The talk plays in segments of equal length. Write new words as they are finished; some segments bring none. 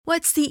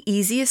What's the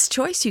easiest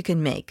choice you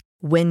can make?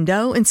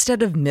 Window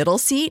instead of middle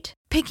seat?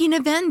 Picking a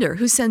vendor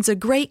who sends a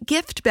great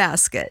gift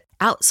basket?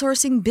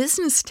 Outsourcing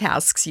business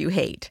tasks you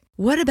hate?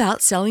 What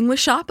about selling with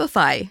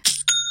Shopify?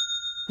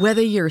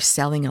 Whether you're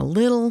selling a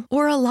little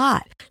or a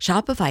lot,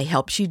 Shopify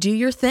helps you do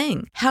your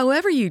thing,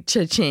 however you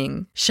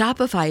cha-ching.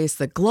 Shopify is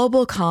the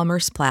global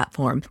commerce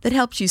platform that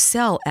helps you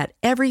sell at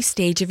every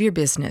stage of your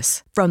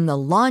business. From the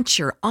launch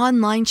your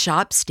online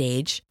shop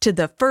stage to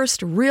the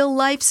first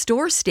real-life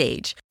store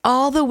stage,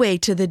 all the way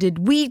to the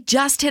did we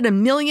just hit a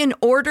million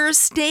orders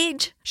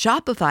stage.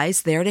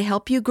 Shopify's there to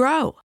help you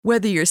grow.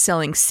 Whether you're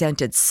selling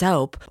scented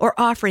soap or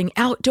offering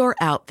outdoor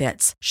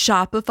outfits,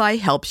 Shopify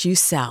helps you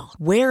sell.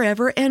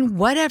 Wherever and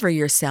whatever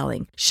you're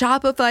selling,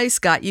 Shopify's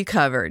got you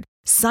covered.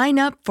 Sign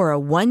up for a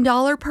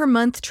 $1 per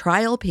month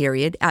trial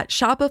period at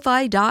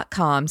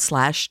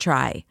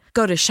shopify.com/try.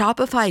 Go to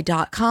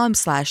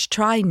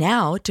shopify.com/try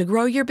now to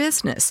grow your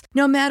business,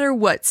 no matter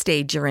what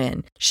stage you're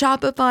in.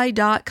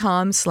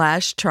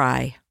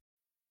 Shopify.com/try.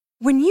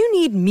 When you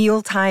need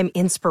mealtime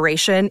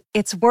inspiration,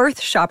 it's worth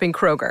shopping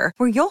Kroger,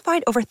 where you'll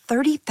find over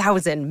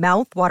 30,000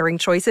 mouth-watering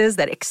choices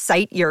that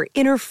excite your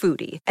inner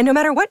foodie. And no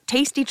matter what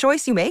tasty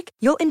choice you make,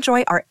 you'll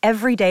enjoy our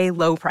everyday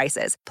low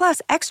prices,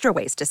 plus extra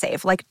ways to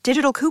save, like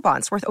digital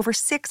coupons worth over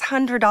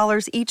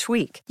 $600 each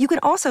week. You can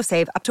also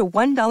save up to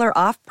 $1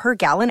 off per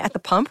gallon at the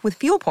pump with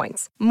fuel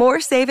points.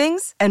 More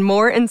savings and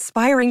more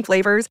inspiring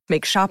flavors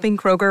make shopping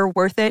Kroger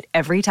worth it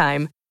every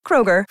time.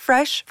 Kroger,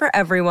 fresh for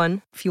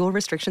everyone. Fuel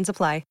restrictions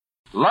apply.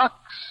 Lux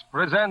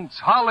presents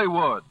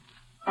Hollywood.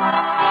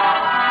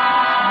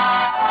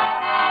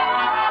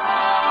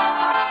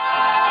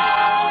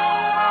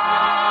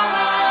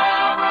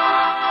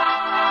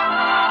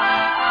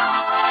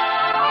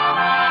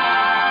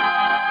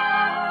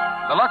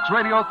 The Lux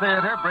Radio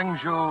Theater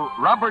brings you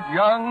Robert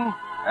Young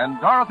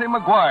and Dorothy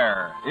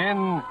McGuire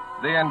in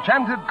The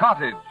Enchanted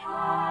Cottage.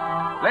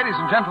 Ladies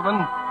and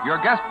gentlemen, your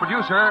guest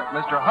producer,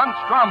 Mr. Hunt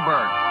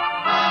Stromberg.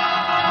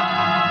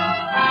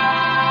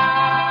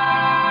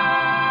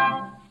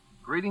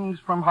 Greetings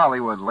from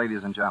Hollywood,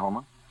 ladies and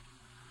gentlemen.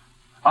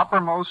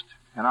 Uppermost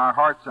in our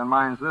hearts and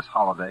minds this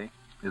holiday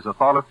is the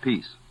thought of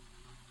peace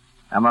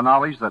and the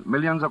knowledge that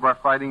millions of our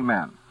fighting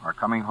men are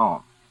coming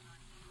home.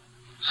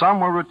 Some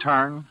will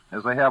return,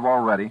 as they have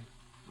already,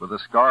 with the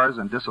scars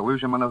and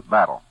disillusionment of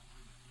battle,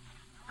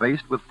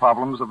 faced with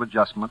problems of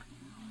adjustment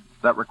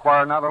that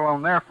require not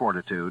alone their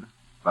fortitude,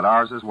 but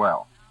ours as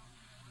well.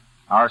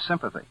 Our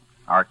sympathy,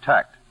 our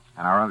tact,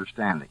 and our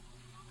understanding.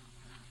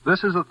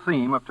 This is the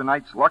theme of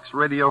tonight's Lux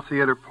Radio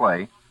Theater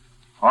play,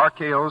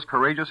 RKO's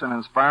courageous and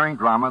inspiring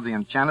drama, The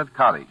Enchanted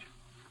Cottage,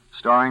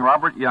 starring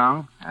Robert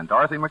Young and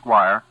Dorothy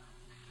McGuire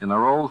in the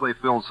roles they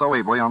filled so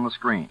ably on the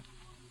screen.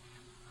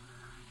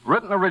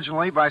 Written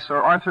originally by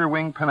Sir Arthur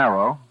Wing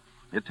Pinero,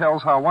 it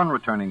tells how one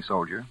returning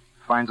soldier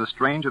finds a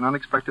strange and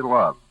unexpected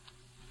love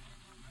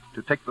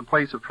to take the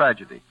place of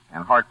tragedy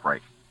and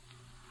heartbreak.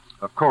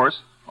 Of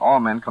course, all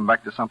men come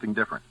back to something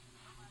different,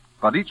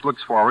 but each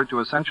looks forward to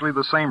essentially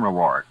the same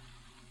reward: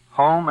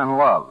 home and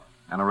love,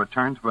 and a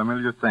return to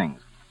familiar things.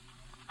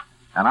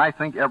 And I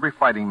think every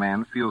fighting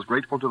man feels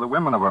grateful to the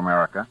women of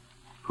America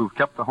who've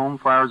kept the home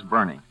fires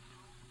burning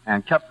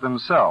and kept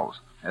themselves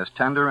as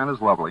tender and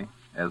as lovely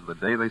as the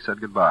day they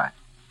said goodbye.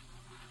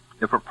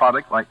 If a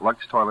product like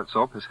Lux Toilet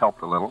Soap has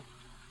helped a little,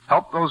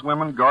 helped those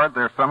women guard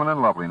their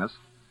feminine loveliness,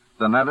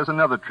 then that is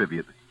another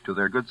tribute to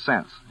their good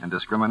sense and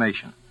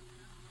discrimination.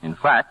 In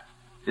fact,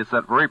 it's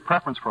that very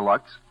preference for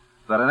Lux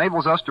that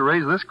enables us to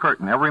raise this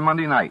curtain every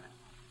Monday night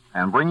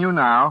and bring you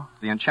now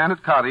The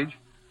Enchanted Cottage,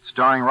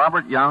 starring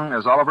Robert Young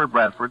as Oliver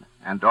Bradford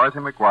and Dorothy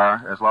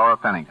McGuire as Laura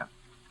Pennington.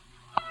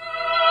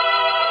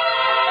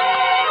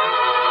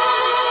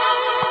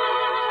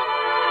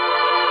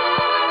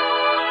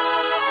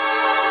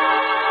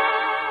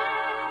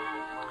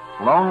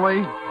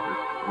 Lonely,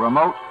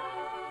 remote,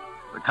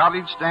 the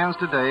cottage stands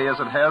today as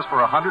it has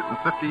for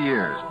 150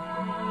 years.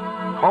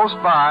 Close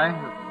by,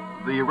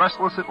 the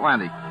restless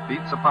Atlantic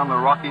beats upon the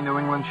rocky New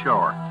England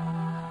shore,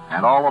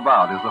 and all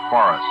about is the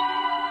forest,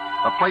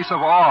 a place of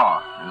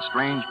awe and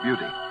strange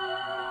beauty.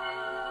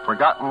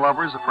 Forgotten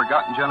lovers of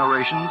forgotten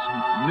generations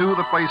knew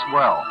the place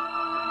well,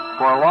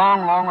 for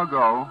long, long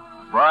ago,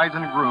 brides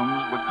and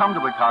grooms would come to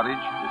the cottage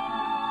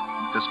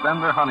to spend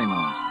their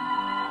honeymoons.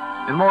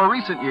 In more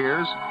recent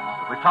years,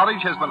 the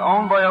cottage has been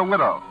owned by a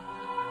widow,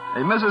 a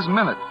Mrs.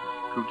 Minute,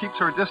 who keeps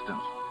her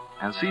distance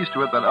and sees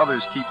to it that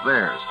others keep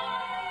theirs.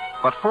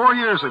 But 4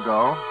 years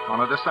ago, on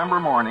a December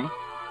morning,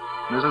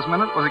 Mrs.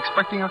 Minute was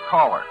expecting a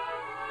caller.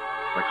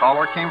 The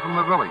caller came from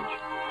the village.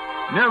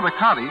 Near the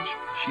cottage,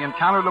 she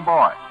encountered a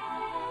boy.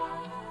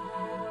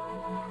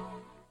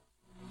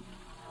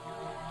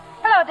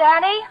 Hello,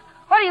 Danny.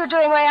 What are you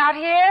doing way out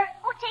here?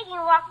 Oh, taking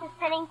a walk, Miss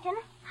Pennington.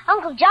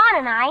 Uncle John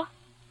and I.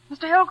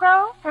 Mr.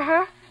 Hillgrove?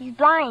 Uh-huh. He's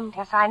blind.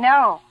 Yes, I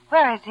know.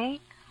 Where is he?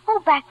 Oh,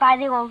 back by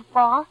the old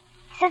wall.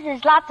 He says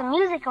there's lots of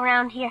music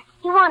around here.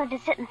 He wanted to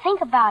sit and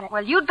think about it.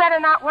 Well, you'd better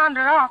not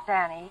wander off,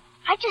 Danny.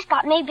 I just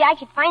thought maybe I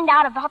could find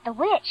out about the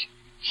witch.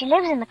 She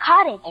lives in the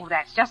cottage. Oh,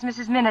 that's just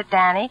Mrs. Minute,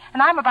 Danny,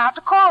 and I'm about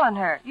to call on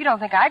her. You don't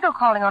think I go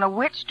calling on a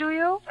witch, do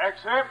you?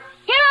 Taxi.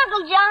 Here,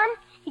 Uncle John.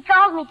 He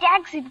calls me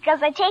Taxi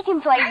because I take him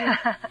places.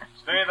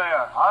 Stay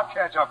there. I'll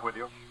catch up with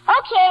you.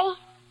 Okay.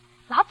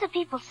 Lots of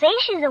people say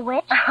she's a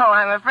witch. Oh,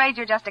 I'm afraid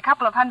you're just a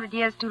couple of 100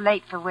 years too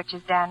late for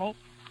witches, Danny.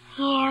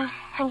 Yeah,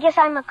 I guess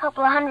I'm a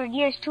couple of 100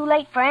 years too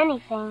late for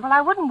anything. Well,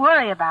 I wouldn't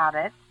worry about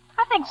it.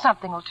 I think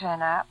something will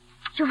turn up.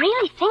 You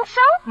really think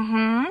so?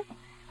 Mm-hmm.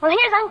 Well,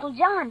 here's Uncle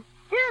John.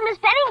 This is Miss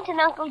Pennington,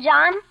 Uncle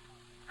John.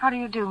 How do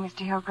you do,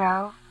 Mr.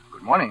 Hillgrove?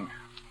 Good morning.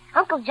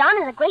 Uncle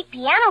John is a great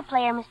piano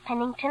player, Miss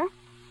Pennington.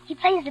 He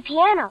plays the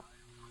piano.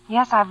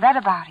 Yes, I've read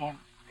about him.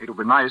 It would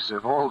be nice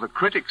if all the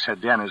critics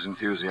had Danny's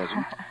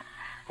enthusiasm.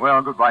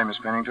 Well, goodbye, Miss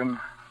Pennington.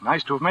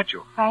 Nice to have met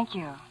you. Thank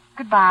you.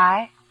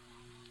 Goodbye.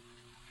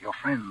 Your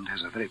friend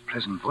has a very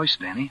pleasant voice,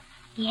 Danny.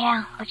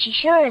 Yeah, but she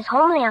sure is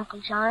homely,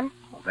 Uncle John.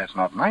 Well, that's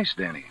not nice,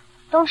 Danny.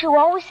 Don't you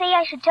always say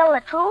I should tell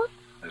the truth?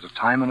 There's a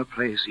time and a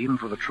place, even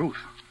for the truth.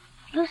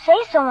 You say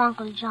so,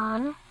 Uncle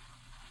John.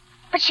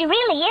 But she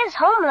really is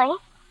homely.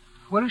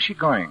 Where is she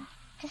going?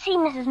 To see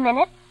Mrs.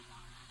 Minute.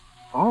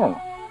 Oh.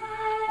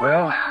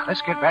 Well,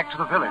 let's get back to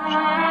the village.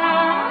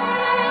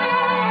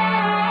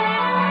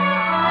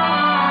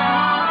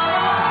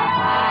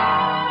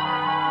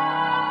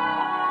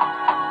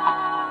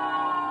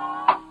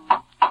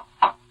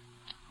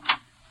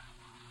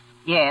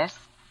 Yes?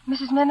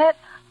 Mrs. Minute,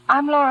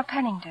 I'm Laura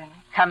Pennington.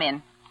 Come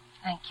in.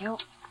 Thank you.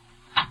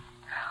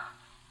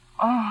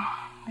 Oh,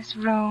 this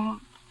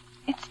room.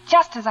 It's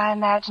just as I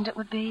imagined it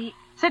would be.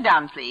 Sit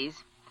down,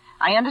 please.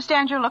 I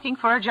understand you're looking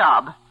for a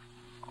job.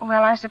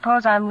 Well, I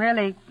suppose I'm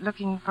really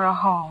looking for a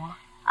home.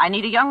 I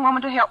need a young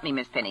woman to help me,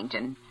 Miss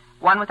Pennington.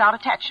 One without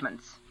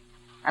attachments.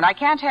 And I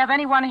can't have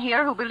anyone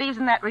here who believes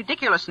in that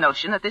ridiculous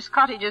notion that this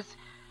cottage is,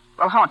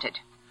 well, haunted.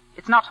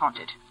 It's not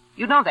haunted.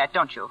 You know that,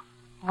 don't you?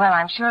 Well,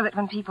 I'm sure that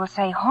when people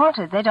say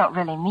haunted, they don't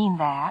really mean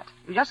that.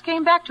 You just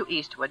came back to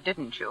Eastwood,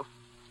 didn't you?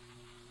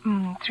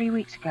 3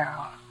 weeks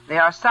ago.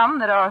 There are some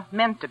that are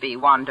meant to be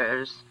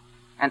wanderers.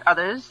 And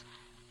others,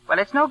 well,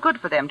 it's no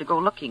good for them to go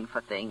looking for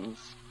things.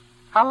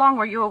 How long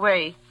were you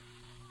away?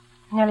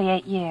 Nearly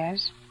 8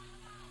 years.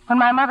 When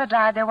my mother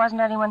died, there wasn't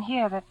anyone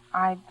here that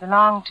I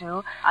belonged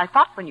to. I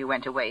thought when you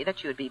went away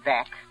that you'd be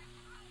back.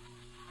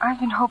 I've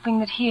been hoping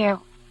that here,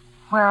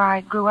 where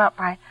I grew up,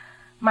 I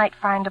might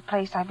find a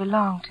place I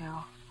belong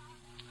to.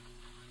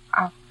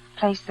 A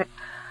place that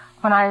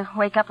when I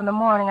wake up in the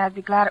morning, I'd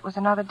be glad it was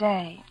another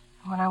day.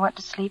 When I went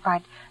to sleep,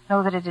 I'd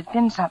know that it had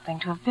been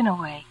something to have been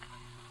awake.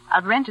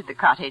 I've rented the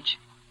cottage.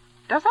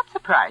 Does that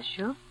surprise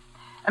you?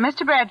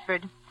 Mr.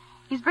 Bradford,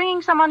 he's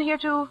bringing someone here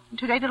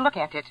today to look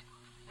at it.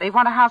 They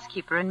want a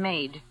housekeeper and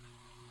maid.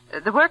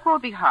 The work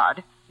won't be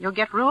hard. You'll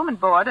get room and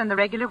board and the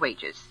regular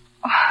wages.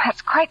 Oh,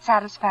 that's quite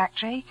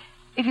satisfactory.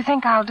 If you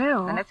think I'll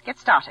do. Then let's get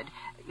started.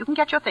 You can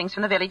get your things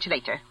from the village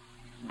later.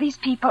 These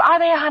people, are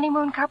they a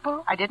honeymoon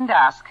couple? I didn't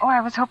ask. Oh,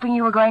 I was hoping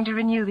you were going to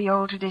renew the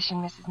old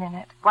tradition, Mrs.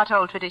 Minute. What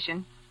old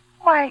tradition?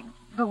 Why,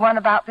 the one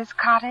about this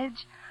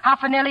cottage. How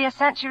for nearly a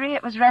century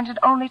it was rented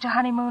only to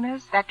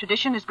honeymooners. That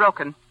tradition is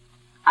broken.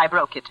 I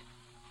broke it.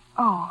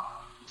 Oh.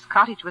 This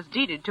cottage was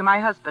deeded to my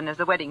husband as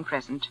a wedding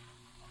present.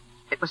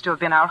 It was to have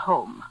been our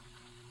home.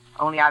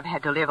 Only I've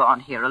had to live on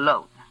here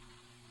alone.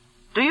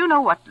 Do you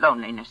know what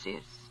loneliness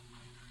is?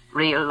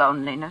 Real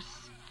loneliness?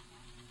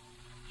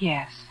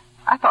 Yes.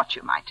 I thought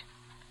you might.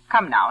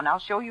 Come now, and I'll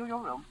show you your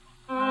room.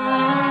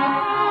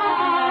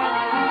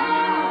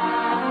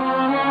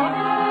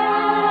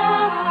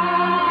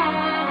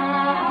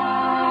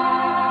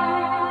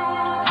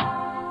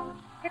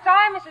 It's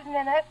I, Mrs.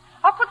 Minute.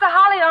 I'll put the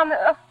holly on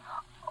the...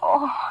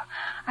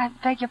 I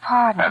beg your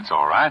pardon. That's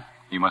all right.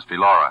 You must be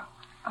Laura.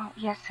 Oh,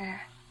 yes,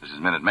 sir. Mrs.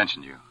 Minute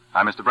mentioned you.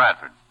 I'm Mr.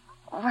 Bradford.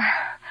 Well,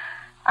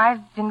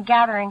 I've been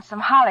gathering some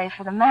holly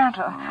for the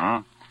mantel.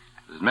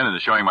 Mm-hmm. Mrs. Minute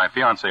is showing my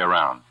fiancé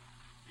around.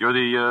 You're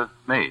the,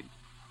 maid.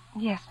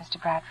 Yes, Mr.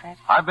 Bradford.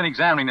 I've been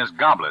examining this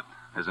goblet.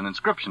 There's an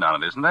inscription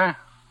on it, isn't there?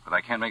 But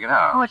I can't make it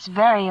out. Oh, it's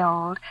very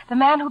old. The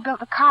man who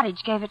built the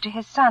cottage gave it to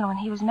his son when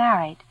he was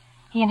married.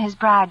 He and his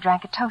bride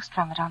drank a toast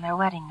from it on their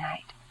wedding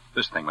night.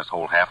 This thing must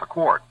hold half a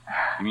quart.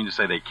 You mean to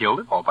say they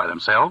killed it all by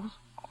themselves?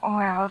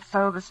 Well,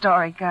 so the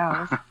story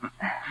goes.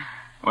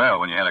 Well,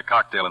 when you had a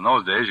cocktail in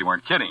those days, you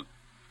weren't kidding.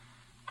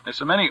 There's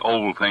so many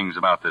old things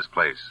about this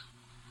place.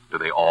 Do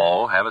they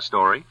all have a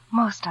story?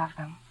 Most of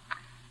them.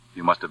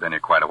 You must have been here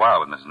quite a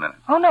while with Mrs. Minute.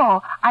 Oh,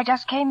 no. I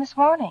just came this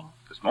morning.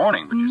 This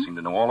morning, but you seem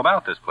to know all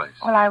about this place.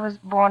 Well, I was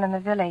born in the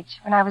village.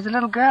 When I was a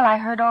little girl, I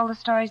heard all the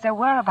stories there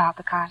were about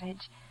the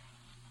cottage.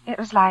 It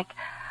was like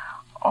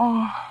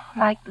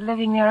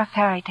living near a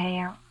fairy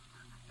tale.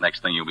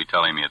 Next thing you'll be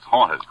telling me it's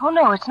haunted. Oh,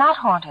 no, it's not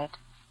haunted.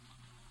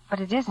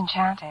 But it is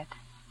enchanted.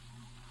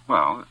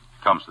 Well,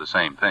 it comes to the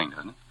same thing,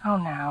 doesn't it? Oh,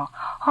 no.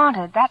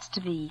 Haunted, that's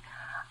to be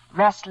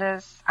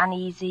restless,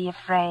 uneasy,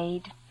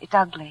 afraid. It's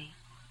ugly.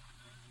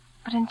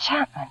 But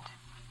enchantment,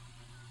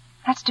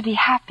 that's to be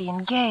happy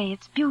and gay.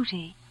 It's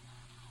beauty.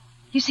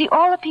 You see,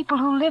 all the people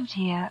who lived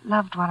here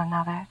loved one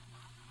another.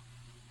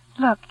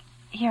 Look,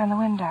 here in the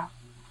window.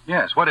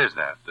 Yes, what is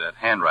that? That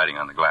handwriting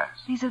on the glass?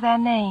 These are their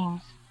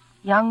names.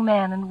 Young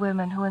men and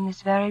women who in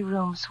this very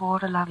room swore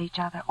to love each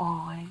other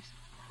always.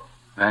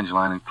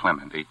 Evangeline and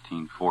Clement,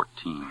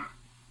 1814.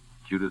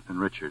 Judith and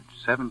Richard,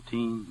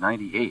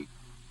 1798.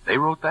 They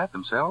wrote that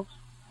themselves?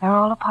 They're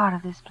all a part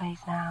of this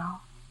place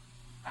now.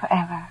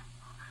 Forever.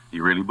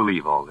 You really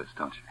believe all this,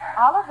 don't you?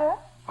 Oliver?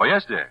 Oh,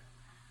 yes, dear.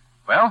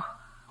 Well,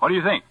 what do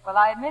you think? Well,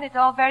 I admit it's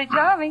all very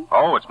charming.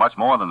 Oh, it's much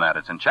more than that.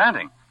 It's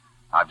enchanting.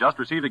 I've just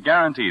received a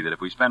guarantee that if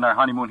we spend our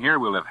honeymoon here,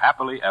 we'll live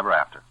happily ever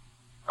after.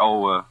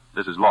 Oh,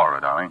 this is Laura,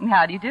 darling.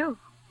 How do you do?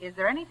 Is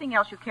there anything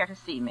else you care to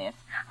see, miss?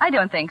 I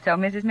don't think so,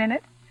 Mrs.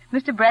 Minute.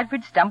 Mr.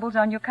 Bradford stumbles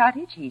on your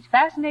cottage. He's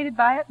fascinated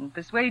by it and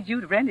persuades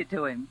you to rent it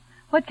to him.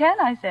 What can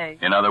I say?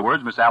 In other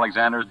words, Miss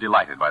Alexander is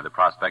delighted by the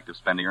prospect of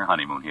spending her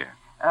honeymoon here.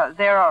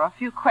 There are a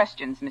few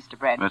questions, Mr.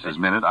 Bradford. Mrs.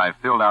 Minute, I've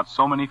filled out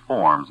so many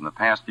forms in the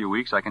past few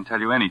weeks I can tell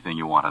you anything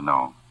you want to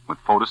know, with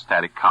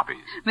photostatic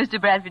copies.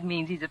 Mr. Bradford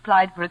means he's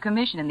applied for a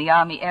commission in the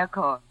Army Air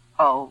Corps.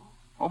 Oh.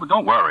 Oh, but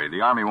don't worry.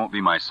 The Army won't be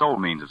my sole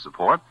means of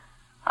support.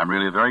 I'm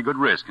really a very good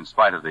risk in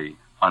spite of the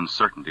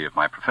uncertainty of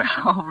my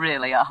profession. Oh,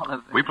 really,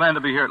 Oliver? We plan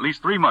to be here at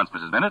least 3 months,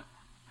 Mrs. Minute.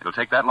 It'll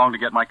take that long to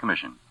get my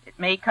commission. It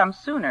may come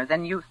sooner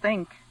than you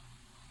think.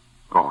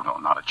 Oh, no,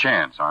 not a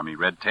chance. Army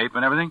red tape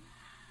and everything.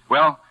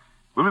 Well,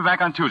 we'll be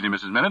back on Tuesday,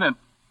 Mrs. Minute, and...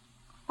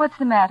 What's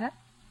the matter?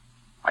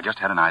 I just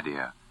had an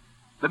idea.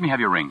 Let me have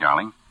your ring,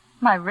 darling.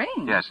 My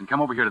ring? Yes, and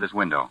come over here to this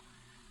window.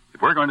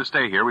 If we're going to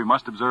stay here, we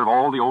must observe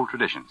all the old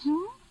traditions.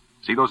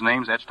 See those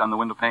names etched on the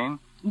window pane?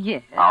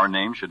 Yes. Our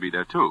name should be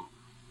there, too.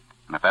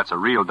 And if that's a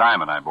real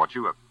diamond I bought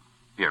you...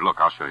 Here, look,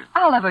 I'll show you.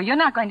 Oliver, you're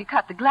not going to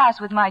cut the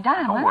glass with my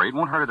diamond. Don't worry, it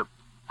won't hurt it.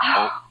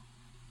 Oh.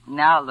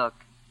 Now look.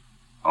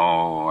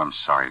 Oh, I'm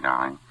sorry,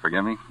 darling.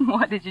 Forgive me?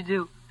 What did you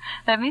do?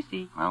 Let me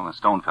see. Well, the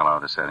stone fell out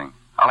of the setting.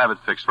 I'll have it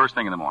fixed first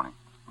thing in the morning.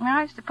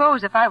 I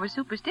suppose if I were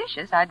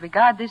superstitious, I'd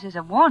regard this as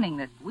a warning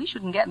that we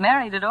shouldn't get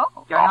married at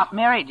all. You're not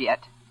married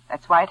yet.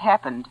 That's why it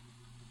happened.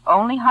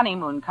 Only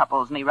honeymoon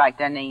couples may write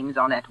their names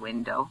on that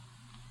window.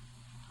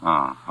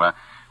 Oh, well,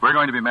 we're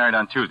going to be married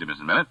on Tuesday,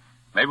 Mrs. Minute.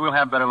 Maybe we'll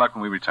have better luck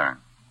when we return.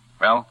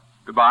 Well,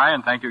 goodbye,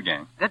 and thank you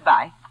again.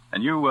 Goodbye.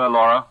 And you,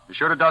 Laura, be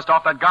sure to dust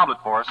off that goblet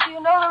for us. Do you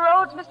know the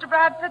roads, Mr.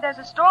 Bradford? There's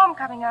a storm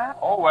coming up.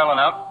 Oh, well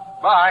enough.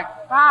 Bye.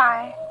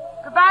 Bye.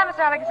 Goodbye, Miss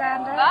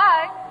Alexander.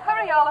 Bye.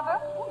 Hurry, Oliver.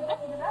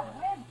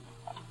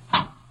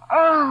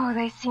 Oh,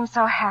 they seem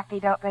so happy,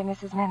 don't they,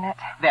 Mrs. Minute?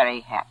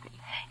 Very happy.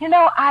 You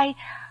know, Why,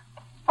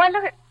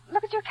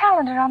 look at your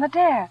calendar on the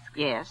desk.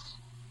 Yes.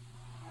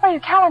 Well,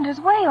 your calendar's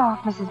way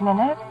off, Mrs.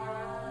 Minute.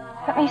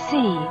 Let me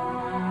see.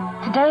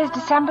 Today is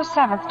December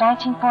 7th,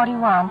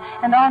 1941,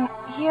 and on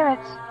here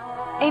it's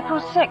April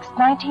 6th,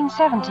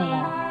 1917.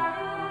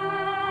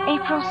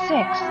 April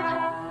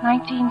 6th,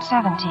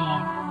 1917.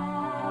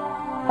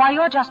 Why,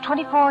 you're just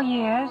 24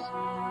 years,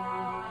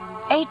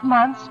 8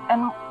 months,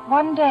 and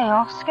 1 day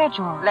off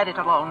schedule. Let it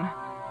alone.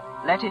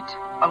 Let it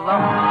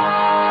alone.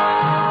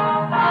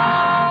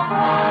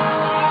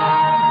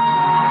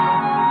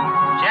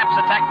 Japs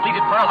attack fleet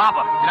at Pearl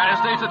Harbor. United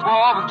States at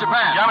war with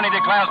Japan. Germany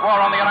declares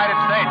war on the United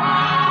States.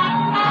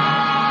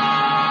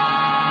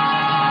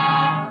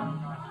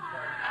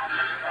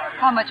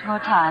 How much more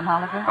time,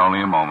 Oliver?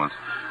 Only a moment.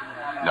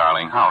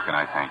 Darling, how can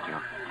I thank you?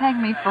 Thank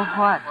me for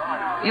what?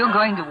 You're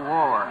going to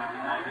war.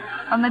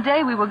 On the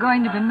day we were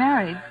going to be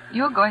married,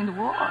 you're going to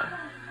war.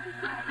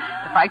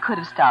 If I could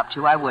have stopped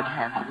you, I would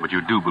have. But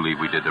you do believe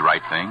we did the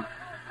right thing?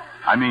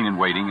 I mean in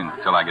waiting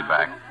until I get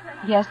back.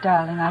 Yes,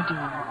 darling, I do.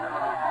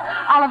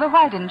 Oliver,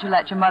 why didn't you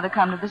let your mother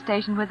come to the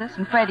station with us?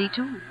 And Freddie,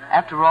 too.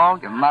 After all,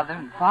 your mother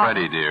and father...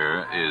 Freddie,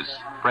 dear, is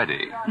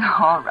Freddie.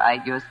 All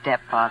right, your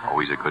stepfather. Oh,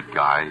 he's a good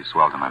guy. He's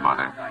swell to my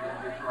mother.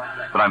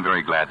 But I'm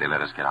very glad they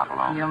let us get out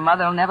alone. Your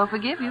mother will never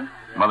forgive you.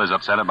 Mother's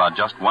upset about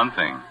just one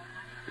thing.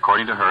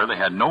 According to her, they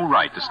had no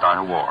right to start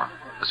a war,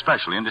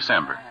 especially in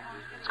December.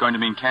 It's going to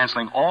mean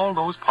canceling all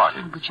those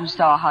parties. But you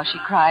saw how she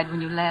cried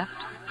when you left.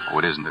 Oh,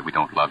 it isn't that we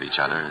don't love each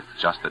other.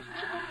 It's just that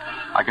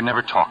I can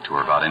never talk to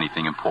her about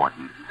anything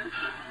important.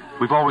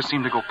 We've always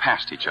seemed to go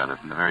past each other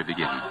from the very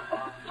beginning.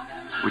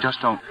 We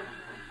just don't...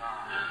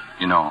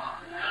 You know,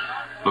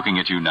 looking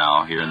at you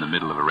now here in the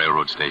middle of a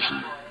railroad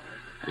station,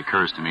 it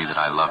occurs to me that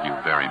I love you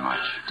very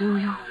much. Do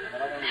you?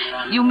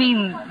 You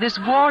mean this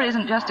war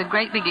isn't just a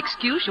great big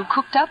excuse you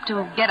cooked up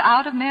to get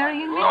out of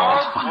marrying me? Oh,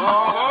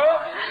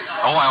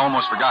 I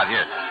almost forgot.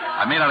 Here,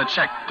 I made out a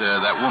check to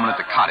that woman at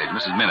the cottage,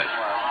 Mrs. Minute.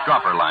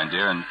 Drop her a line,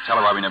 dear, and tell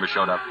her why we never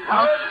showed up.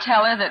 I'll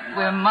tell her that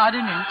we're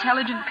modern,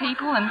 intelligent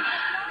people, and...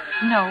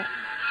 No,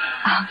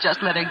 I'll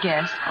just let her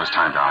guess. Oh, it's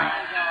time, darling.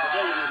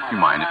 Do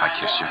you mind if I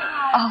kiss you?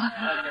 Oliver.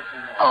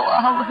 Oh,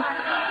 Oliver.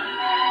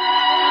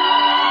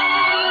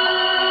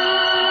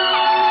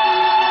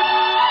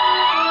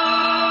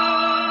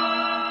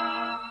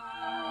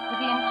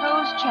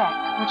 Check,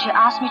 which he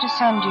asked me to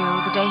send you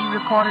the day he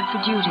reported for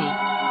duty.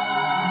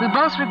 We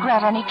both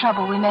regret any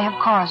trouble we may have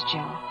caused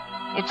you.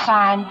 It's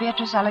signed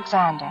Beatrice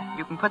Alexander.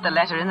 You can put the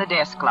letter in the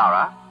desk,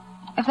 Laura.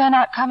 If they're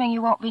not coming,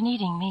 you won't be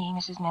needing me,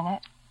 Mrs.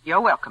 Minute.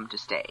 You're welcome to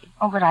stay.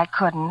 Oh, but I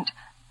couldn't.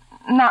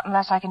 Not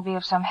unless I can be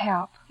of some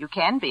help. You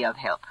can be of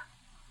help.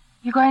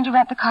 You're going to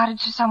rent the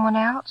cottage to someone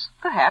else?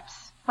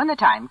 Perhaps, when the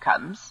time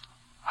comes.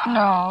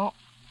 No.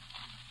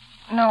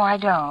 No, I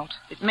don't.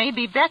 It may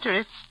be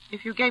better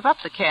if you gave up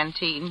the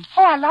canteen.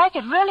 Oh, I like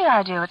it. Really,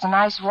 I do. It's a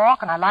nice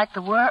walk, and I like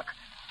the work.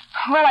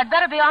 Well, I'd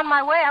better be on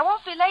my way. I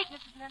won't be late,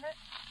 Mrs. Minute.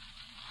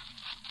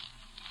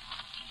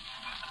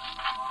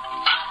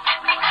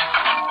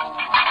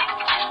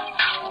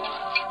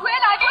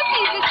 Well, I would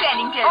leave Miss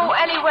Bennington. Oh,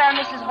 anywhere,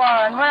 Mrs.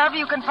 Warren. Wherever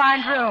you can find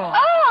room.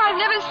 Oh, I've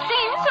never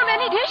seen so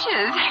many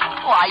dishes.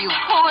 Why, you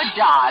poor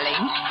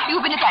darling.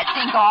 You've been at that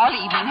sink all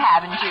evening,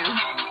 haven't you?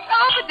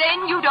 Oh, but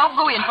then you don't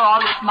go in for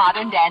all this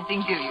modern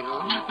dancing, do you?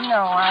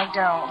 No, I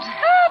don't.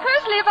 Oh,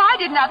 personally, if I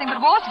did nothing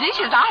but wash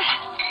dishes,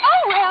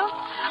 Oh, well,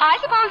 I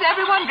suppose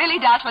everyone really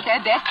does what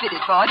they're best fitted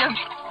for, don't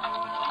they?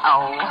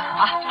 Oh,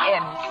 I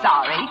am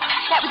sorry.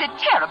 That was a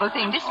terrible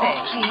thing to say.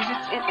 Oh, please,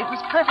 it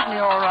was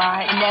perfectly all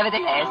right.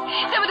 Nevertheless,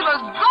 some of the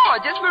most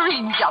gorgeous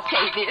Marines just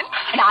came in,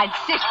 and I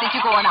insist that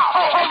you're going out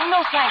there. Oh,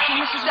 no, thank you,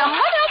 Mrs. Someone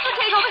else will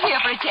take over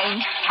here for a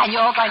change, and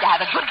you're going to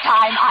have a good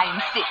time, I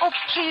insist. Oh,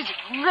 please,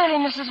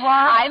 really, Mrs.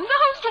 Warren? I'm the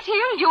hostess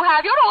here, and you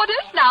have your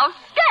orders. Now,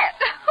 scat!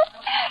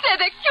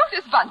 They're the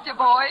cutest bunch of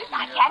boys.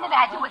 I can't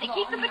imagine where they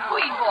keep them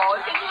between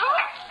walls, can you?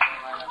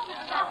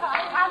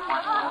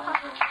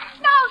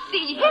 Now,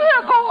 see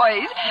here,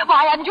 boys.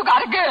 Why haven't you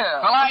got a girl?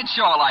 Well, I'd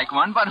sure like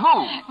one, but who?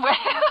 Well,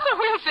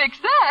 we'll fix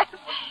that.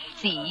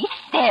 See,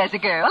 there's a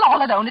girl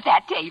all alone at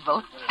that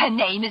table. Her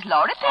name is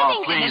Laura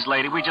Pennington. Oh, please,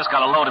 lady, we just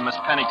got a load of Miss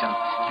Pennington.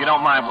 If you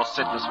don't mind, we'll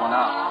sit this one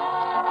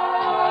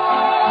out.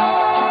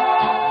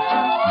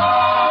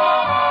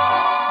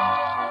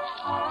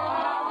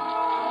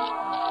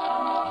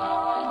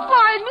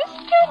 Why, Miss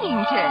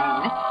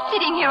Pennington,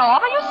 sitting here all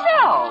by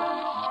yourself.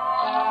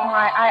 Oh,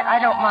 I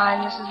don't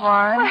mind, Mrs.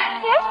 Warren. Well,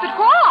 yes, but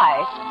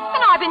why?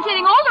 And I've been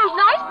sending all those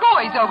nice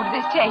boys over to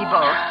this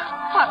table.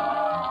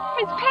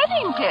 Miss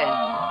Pennington.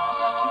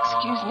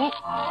 Excuse me.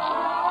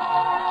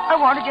 I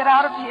want to get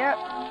out of here.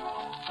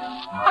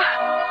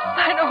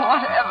 I don't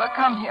want to ever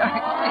come here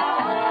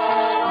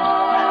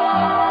again.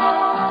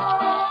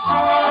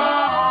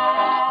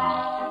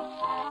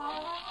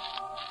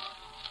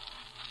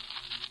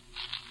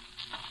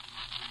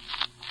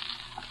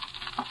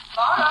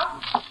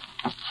 Laura,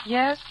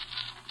 Yes?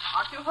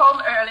 aren't you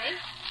home early?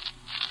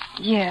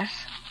 Yes.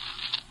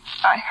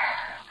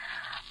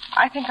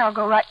 I think I'll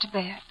go right to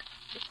bed.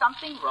 Is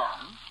something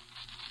wrong?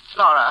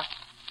 Laura,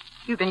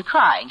 you've been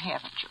crying,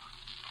 haven't you?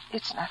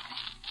 It's nothing.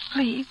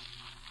 Please.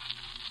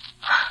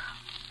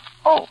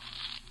 Oh,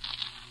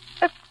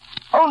 if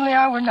only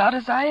I were not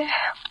as I am.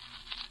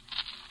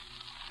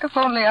 If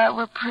only I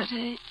were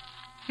pretty.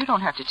 You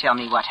don't have to tell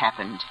me what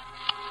happened.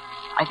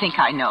 I think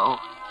I know.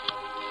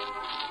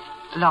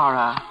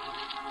 Laura,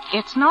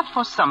 it's not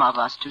for some of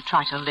us to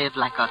try to live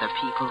like other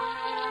people.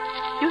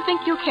 You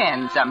think you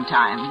can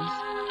sometimes.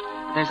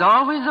 There's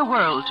always a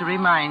world to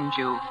remind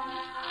you.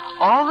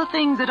 All the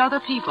things that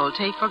other people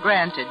take for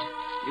granted,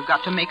 you've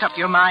got to make up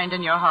your mind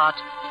and your heart.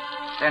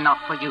 They're not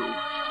for you.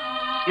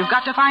 You've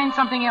got to find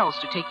something else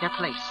to take their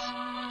place.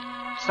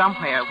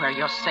 Somewhere where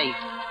you're safe,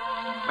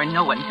 where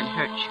no one can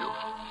hurt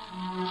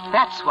you.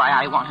 That's why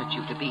I wanted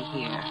you to be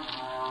here.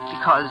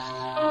 Because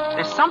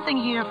there's something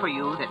here for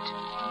you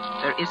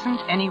that there isn't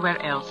anywhere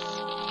else.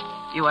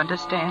 You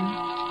understand?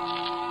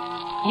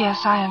 Yes,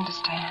 I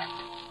understand.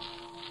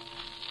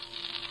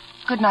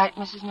 Good night,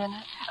 Mrs.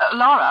 Minute.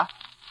 Laura,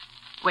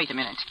 wait a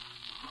minute.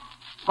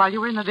 While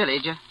you were in the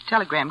village, a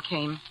telegram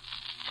came.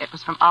 It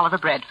was from Oliver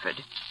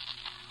Bradford.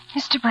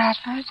 Mr.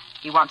 Bradford?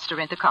 He wants to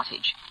rent the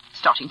cottage,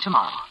 starting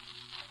tomorrow.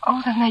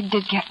 Oh, then they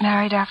did get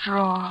married after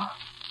all.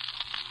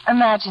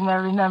 Imagine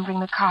they're remembering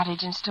the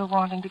cottage and still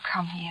wanting to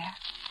come here.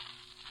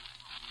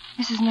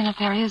 Mrs. Minute,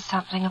 there is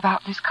something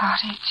about this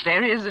cottage.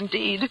 There is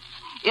indeed.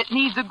 It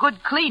needs a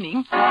good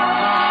cleaning.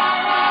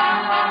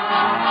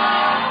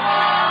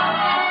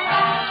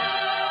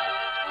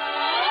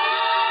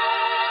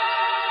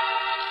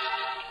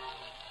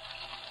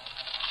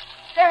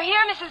 They're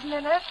here, Mrs.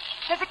 Minute.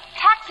 There's a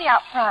taxi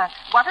out front.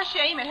 What a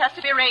shame it has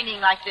to be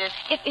raining like this.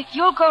 If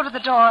you'll go to the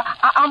door,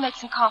 I'll make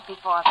some coffee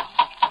for them.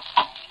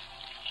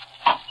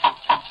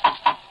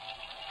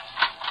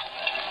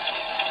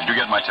 Did you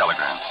get my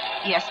telegram?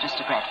 Yes,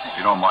 Mr. Bradford. If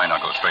you don't mind,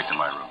 I'll go straight to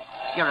my room.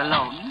 You're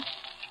alone?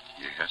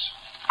 Yes.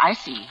 I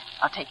see.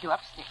 I'll take you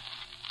upstairs.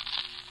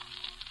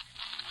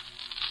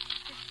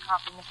 This is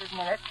coffee, Mrs.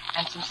 Minute,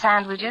 and some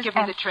sandwiches. Give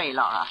me the tray,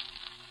 Laura.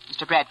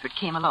 Mr. Bradford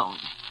came alone.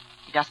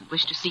 He doesn't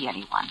wish to see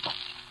anyone.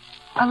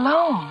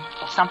 Alone?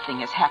 Something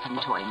has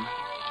happened to him.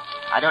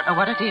 I don't know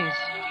what it is.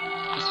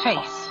 His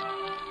face.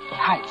 He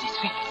hides his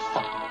face.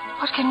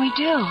 What can we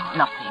do?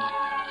 Nothing.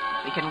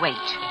 We can wait.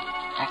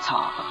 That's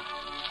all.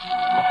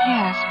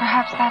 Yes,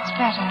 perhaps that's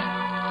better.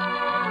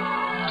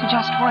 To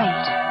just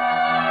wait.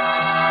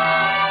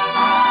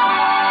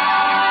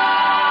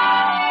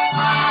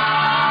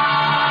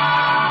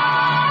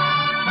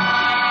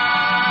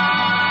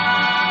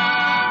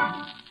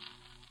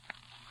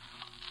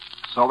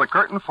 So the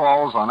curtain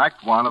falls on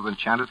Act One of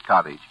Enchanted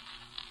Cottage,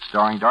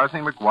 starring Dorothy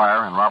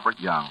McGuire and Robert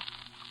Young.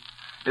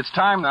 It's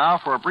time now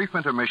for a brief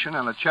intermission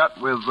and a chat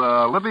with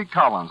Libby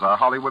Collins, our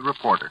Hollywood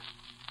reporter.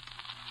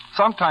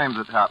 Sometimes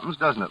it happens,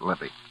 doesn't it,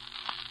 Libby?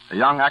 A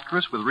young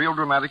actress with real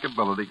dramatic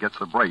ability gets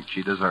the break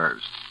she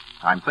deserves.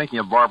 I'm thinking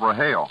of Barbara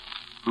Hale,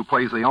 who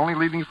plays the only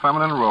leading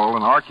feminine role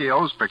in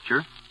RKO's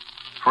picture,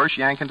 First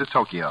Yank into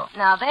Tokyo.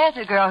 Now, there's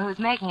a girl who's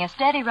making a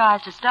steady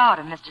rise to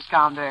stardom, Mr.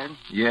 Stromberg.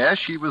 Yes,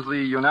 she was the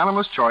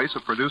unanimous choice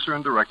of producer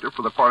and director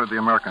for the part of the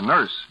American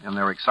nurse in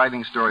their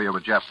exciting story of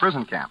a Jap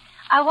prison camp.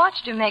 I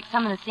watched her make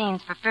some of the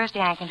scenes for First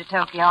Yank into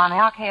Tokyo on the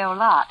RKO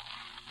lot.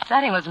 The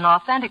setting was an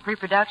authentic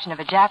reproduction of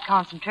a Jap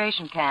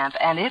concentration camp,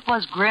 and it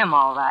was grim,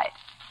 all right.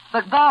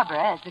 But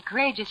Barbara, as the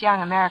courageous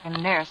young American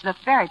nurse,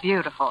 looked very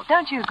beautiful.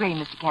 Don't you agree,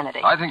 Mr.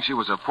 Kennedy? I think she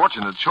was a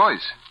fortunate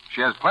choice.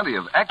 She has plenty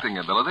of acting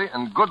ability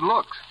and good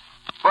looks.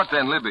 But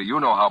then, Libby, you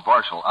know how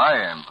partial I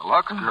am to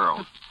Lux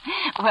girls.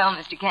 Well,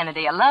 Mr.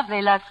 Kennedy, a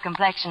lovely Lux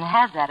complexion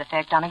has that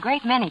effect on a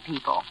great many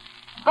people.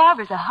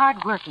 Barbara's a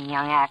hard-working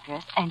young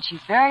actress, and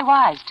she's very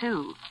wise,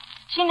 too.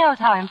 She knows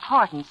how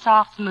important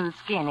soft, smooth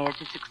skin is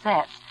to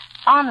success,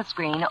 on the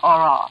screen or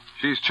off.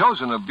 She's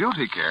chosen a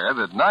beauty care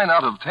that 9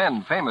 out of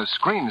 10 famous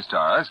screen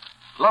stars,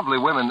 lovely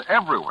women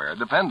everywhere,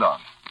 depend on.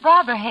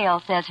 Barbara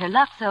Hale says her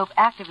Lux Soap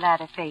Active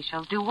Lather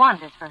facials do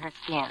wonders for her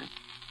skin.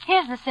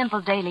 Here's the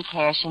simple daily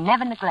care she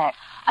never neglects.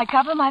 I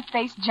cover my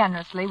face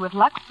generously with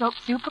Lux Soap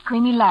Super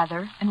Creamy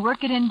Lather and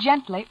work it in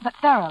gently but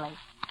thoroughly.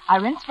 I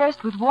rinse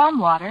first with warm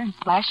water and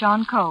splash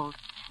on cold.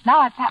 Now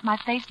I pat my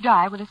face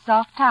dry with a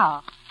soft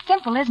towel.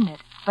 Simple, isn't it?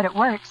 But it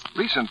works.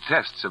 Recent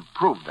tests have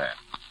proved that.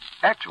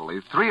 Actually,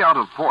 3 out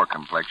of 4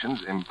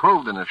 complexions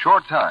improved in a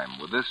short time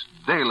with this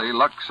daily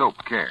Lux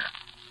Soap care.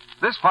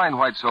 This fine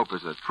white soap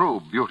is a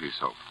true beauty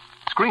soap.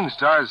 Screen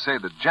stars say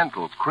the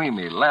gentle,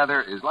 creamy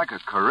lather is like a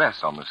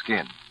caress on the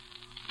skin.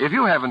 If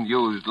you haven't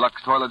used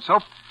Lux toilet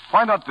soap,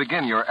 why not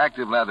begin your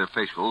active lather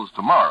facials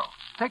tomorrow?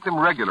 Take them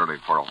regularly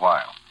for a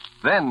while.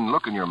 Then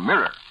look in your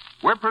mirror.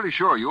 We're pretty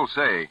sure you'll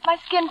say, my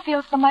skin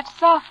feels so much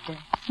softer,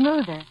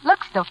 smoother,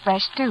 looks so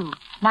fresh, too.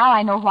 Now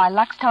I know why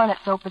Lux Toilet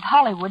Soap is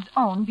Hollywood's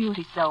own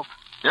beauty soap.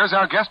 Here's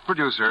our guest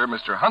producer,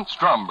 Mr. Hunt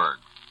Stromberg.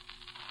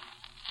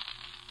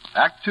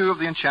 Act 2 of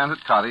The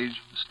Enchanted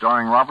Cottage,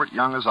 starring Robert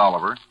Young as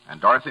Oliver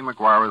and Dorothy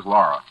McGuire as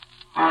Laura.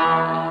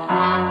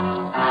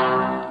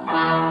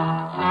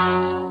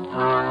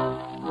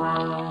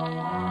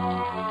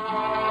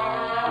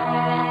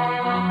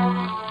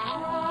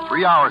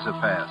 3 hours have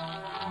passed.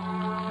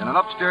 In an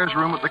upstairs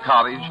room at the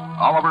cottage,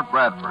 Oliver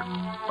Bradford,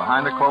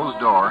 behind a closed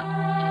door,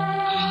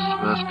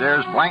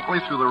 stares blankly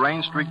through the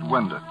rain-streaked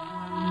window.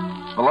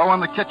 Below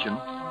in the kitchen,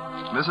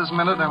 Mrs.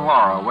 Minute and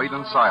Laura wait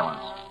in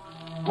silence,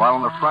 while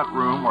in the front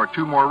room are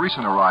 2 more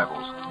recent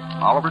arrivals,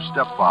 Oliver's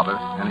stepfather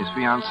and his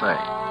fiancée.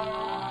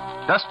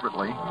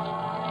 Desperately,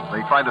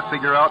 they try to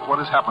figure out what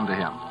has happened to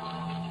him.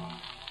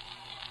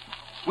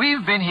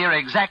 We've been here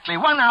exactly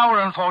 1 hour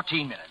and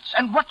 14 minutes,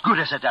 and what good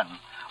has it done?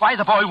 Why,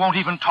 the boy won't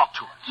even talk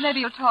to us. Maybe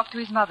he'll talk to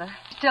his mother.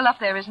 Still up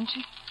there, isn't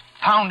she?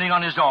 Pounding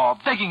on his door,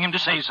 begging him to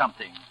say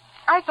something.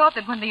 I thought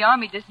that when the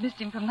Army dismissed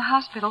him from the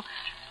hospital,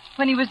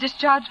 when he was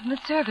discharged from the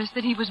service,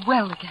 that he was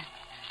well again.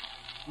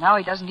 Now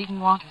he doesn't even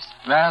want us.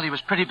 Well, he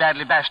was pretty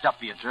badly bashed up,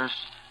 Beatrice.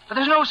 But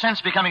there's no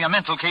sense becoming a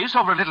mental case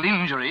over a little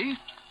injury.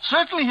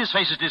 Certainly his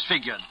face is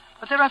disfigured,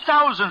 but there are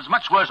thousands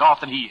much worse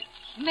off than he is.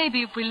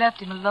 Maybe if we left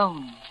him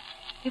alone,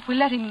 if we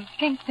let him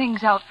think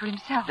things out for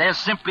himself. There's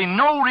simply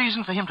no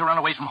reason for him to run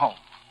away from home.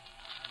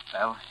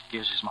 Well,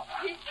 here's his mother.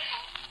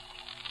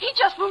 He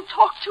just won't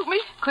talk to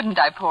me. Couldn't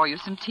I pour you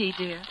some tea,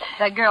 dear?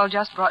 That girl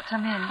just brought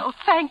some in. Oh,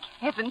 thank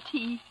heaven,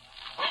 tea.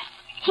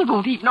 He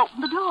won't even open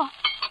the door.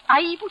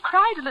 I even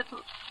cried a little.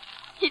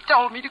 He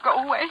told me to go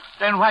away.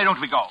 Then why don't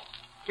we go?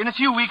 In a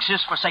few weeks,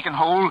 his forsaken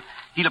hole,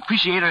 he'll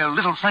appreciate a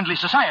little friendly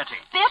society.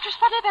 Beatrice,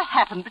 whatever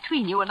happened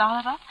between you and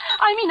Oliver?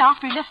 I mean,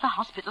 after he left the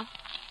hospital.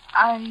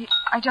 I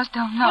just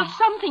don't know. Well,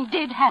 something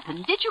did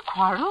happen. Did you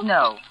quarrel?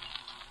 No.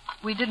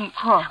 We didn't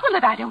quarrel. Well,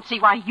 then I don't see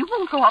why you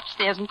won't go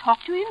upstairs and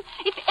talk to him.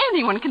 If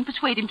anyone can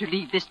persuade him to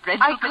leave this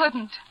dreadful... I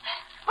couldn't.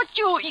 But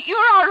you're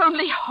our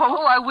only hope.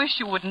 Oh, I wish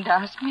you wouldn't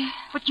ask me.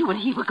 But you and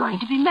he were going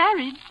to be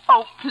married.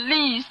 Oh,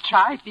 please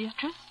try,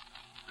 Beatrice.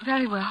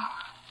 Very well.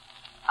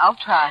 I'll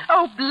try.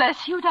 Oh,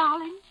 bless you,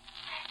 darling.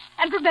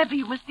 And remember,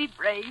 you must be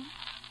brave.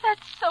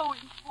 That's so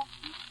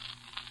important.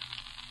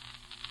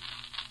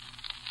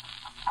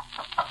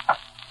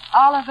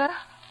 Oliver.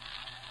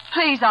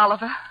 Please,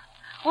 Oliver.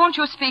 Won't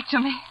you speak to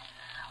me?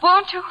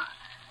 Won't you?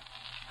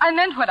 I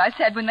meant what I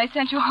said when they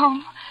sent you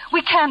home.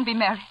 We can be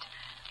married.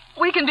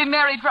 We can be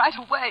married right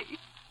away.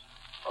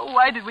 Oh,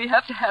 why did we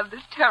have to have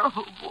this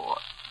terrible war?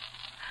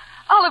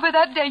 Oliver,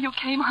 that day you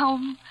came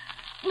home,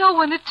 no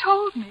one had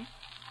told me.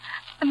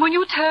 And when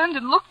you turned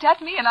and looked at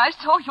me and I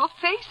saw your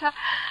face,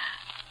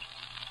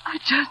 I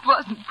just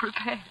wasn't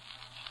prepared.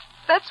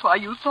 That's why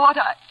you thought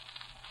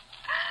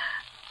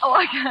Oh,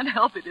 I can't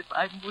help it if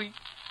I'm weak.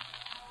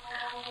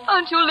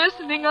 Aren't you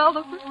listening,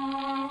 Oliver?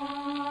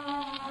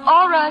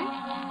 All right.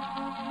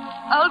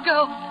 I'll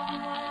go.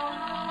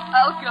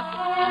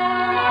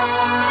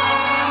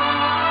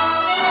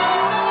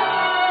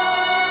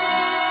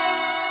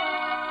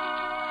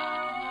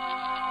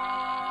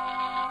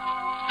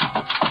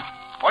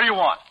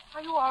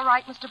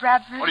 right, Mr.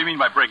 Bradford. What do you mean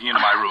by breaking into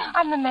my room?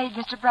 I'm the maid,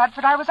 Mr.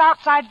 Bradford. I was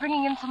outside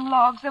bringing in some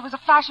logs. There was a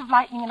flash of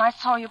lightning, and I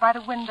saw you by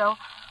the window.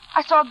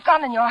 I saw a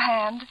gun in your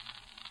hand.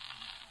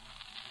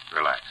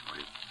 Relax, will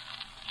you?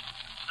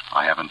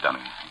 I haven't done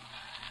anything.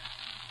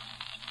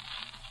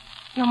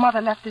 Your mother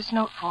left this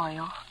note for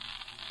you.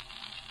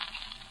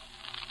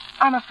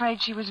 I'm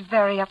afraid she was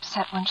very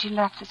upset when she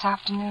left this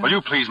afternoon. Will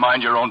you please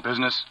mind your own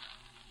business?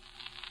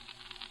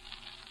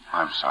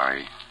 I'm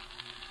sorry.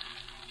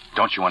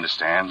 Don't you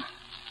understand?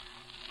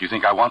 Do you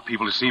think I want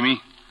people to see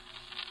me?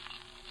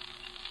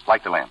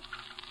 Light the lamp.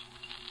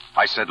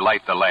 I said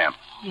light the lamp.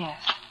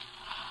 Yes.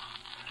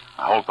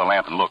 Now hold the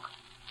lamp and look.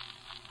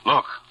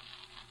 Look.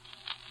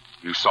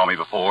 You saw me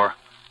before.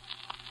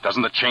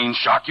 Doesn't the change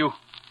shock you?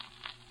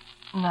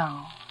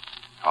 No.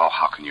 Oh,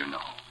 how can you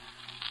know?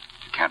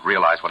 You can't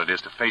realize what it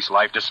is to face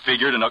life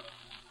disfigured and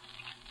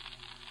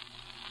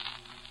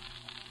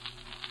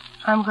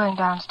I'm going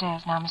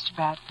downstairs now, Mr.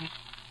 Bradford.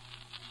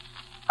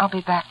 I'll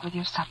be back with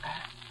your supper.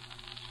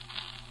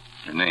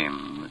 Your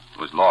name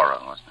was Laura,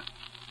 wasn't it?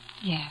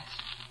 Yes.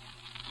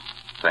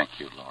 Thank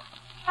you, Laura.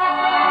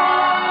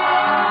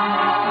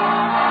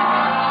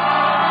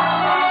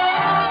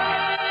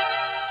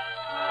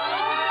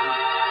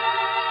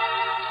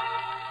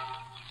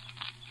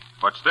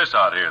 What's this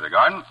out here, the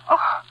garden?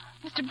 Oh,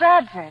 Mr.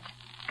 Bradford.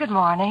 Good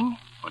morning.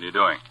 What are you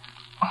doing?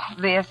 Oh,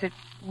 it's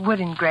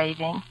wood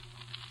engraving.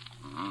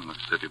 Looks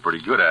as if you're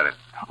pretty good at it.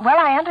 Well,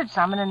 I entered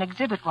some in an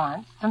exhibit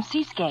once, some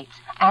seascapes,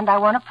 and I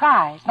won a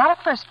prize. Not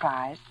a first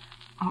prize,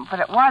 but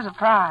it was a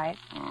prize.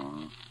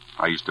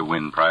 I used to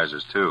win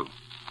prizes, too.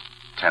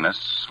 Tennis,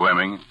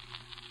 swimming.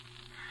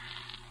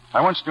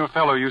 I once knew a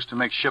fellow who used to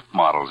make ship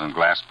models in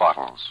glass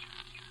bottles.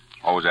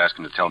 Always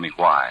asking to tell me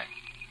why.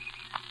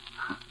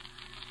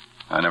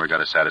 I never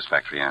got a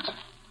satisfactory answer.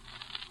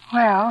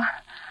 Well,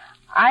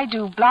 I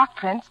do block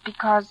prints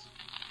because...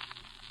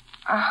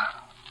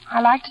 I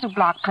like to do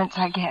block prints,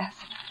 I guess.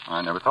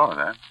 I never thought of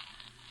that.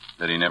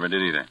 That he never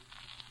did either.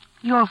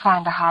 You'll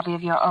find a hobby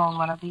of your own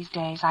one of these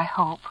days, I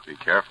hope. Be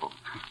careful.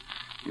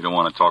 You don't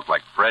want to talk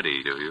like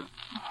Freddie, do you?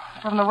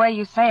 From the way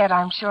you say it,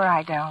 I'm sure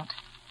I don't.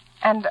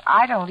 And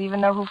I don't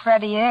even know who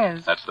Freddie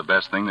is. That's the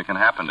best thing that can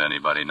happen to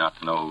anybody, not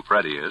to know who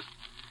Freddie is.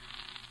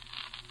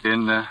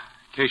 In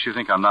case you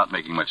think I'm not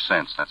making much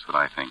sense, that's what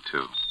I think,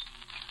 too.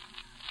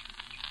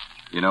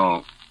 You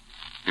know,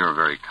 you're a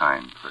very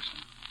kind person.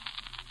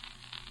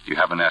 You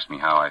haven't asked me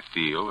how I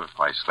feel or if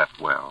I slept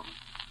well.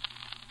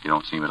 You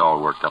don't seem at all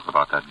worked up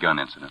about that gun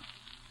incident.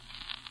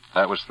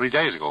 That was 3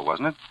 days ago,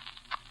 wasn't it?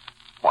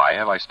 Why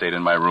have I stayed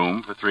in my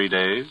room for 3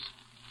 days?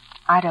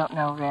 I don't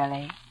know,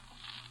 really.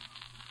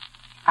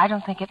 I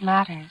don't think it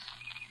matters.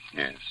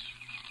 Yes.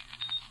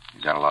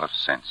 You've got a lot of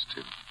sense,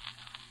 too.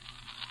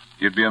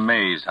 You'd be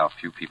amazed how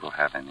few people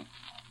have any.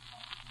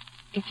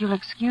 If you'll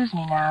excuse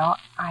me now,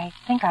 I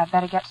think I'd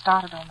better get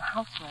started on the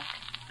housework.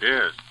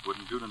 Yes.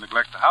 Wouldn't do to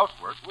neglect the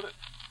housework, would it?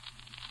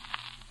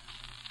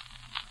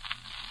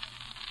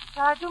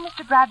 Shall I do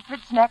Mr.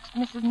 Bradford's next,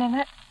 Mrs.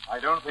 Minute? I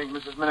don't think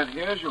Mrs. Minute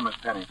hears you, Miss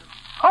Pennington.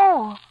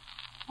 Oh,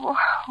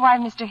 why,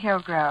 Mr.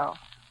 Hillgrove?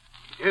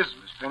 It is,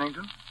 Miss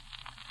Pennington.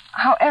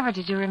 However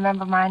did you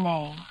remember my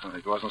name? Well,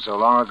 it wasn't so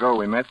long ago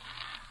we met.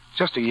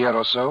 Just a year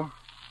or so.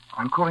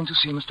 I'm calling to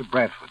see Mr.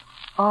 Bradford.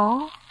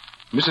 Oh?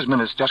 Mrs.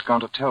 Minute's just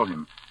gone to tell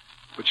him.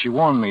 But she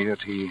warned me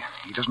that he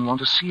doesn't want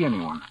to see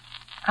anyone.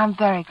 I'm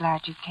very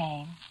glad you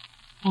came.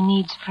 He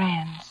needs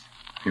friends.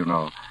 You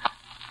know,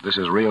 this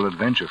is real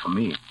adventure for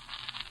me.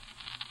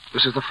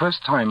 This is the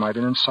first time I've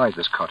been inside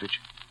this cottage.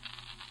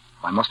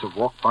 I must have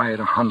walked by it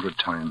 100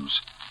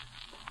 times.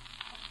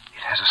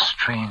 It has a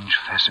strange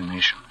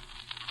fascination.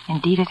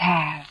 Indeed it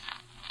has.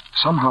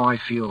 Somehow I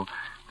feel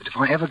that if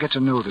I ever get to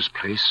know this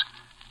place,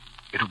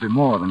 it'll be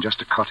more than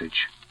just a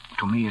cottage.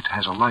 To me, it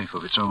has a life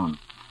of its own.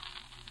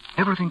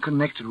 Everything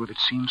connected with it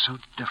seems so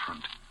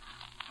different.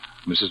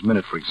 Mrs.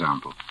 Minute, for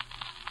example.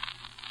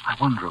 I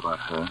wonder about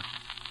her.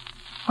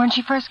 When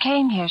she first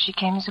came here, she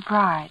came as a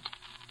bride.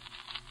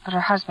 But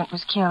her husband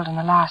was killed in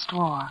the last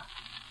war.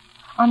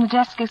 On the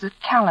desk is a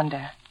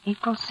calendar,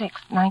 April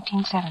 6th,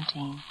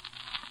 1917.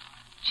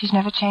 She's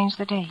never changed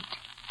the date.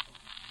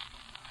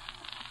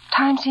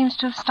 Time seems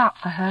to have stopped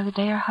for her the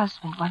day her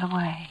husband went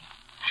away.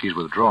 She's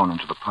withdrawn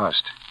into the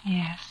past.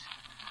 Yes.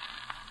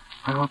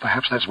 Well,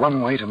 perhaps that's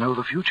one way to know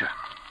the future.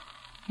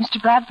 Mr.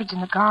 Bradford's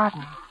in the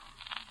garden.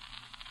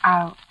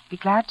 I'll be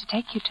glad to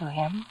take you to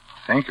him.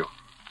 Thank you.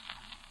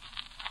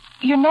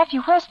 Your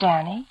nephew, where's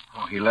Danny?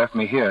 Oh, he left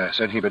me here.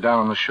 Said he'd be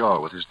down on the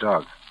shore with his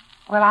dog.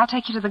 Well, I'll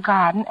take you to the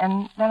garden,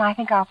 and then I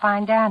think I'll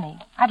find Danny.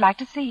 I'd like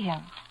to see him.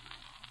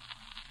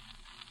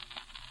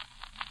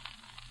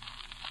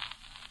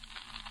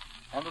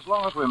 And as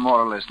long as we're more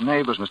or less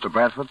neighbors, Mr.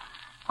 Bradford,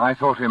 I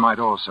thought we might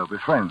also be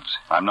friends.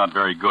 I'm not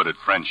very good at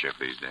friendship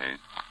these days.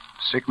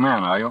 Sick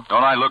man, are you?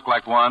 Don't I look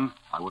like one?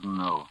 I wouldn't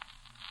know.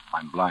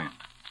 I'm blind.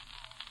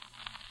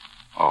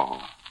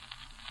 Oh.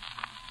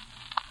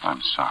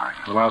 I'm sorry.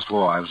 The last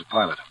war, I was a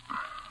pilot.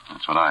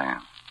 That's what I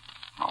am.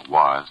 Or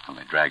was, till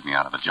they dragged me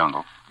out of the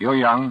jungle. You're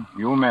young.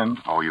 You'll mend.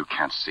 Oh, you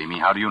can't see me.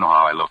 How do you know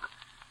how I look?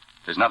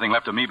 There's nothing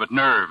left of me but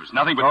nerves.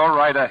 Nothing but... Go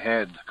right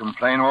ahead.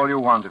 Complain all you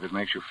want if it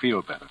makes you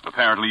feel better.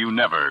 Apparently you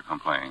never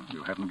complain.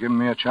 You haven't given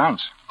me a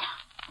chance.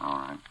 All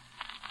right.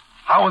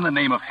 How in the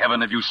name of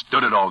heaven have you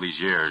stood it all these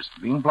years?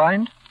 Being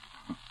blind?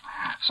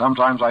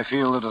 Sometimes I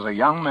feel that as a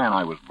young man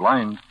I was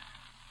blind.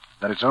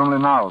 That it's only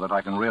now that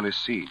I can really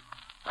see.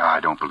 I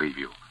don't believe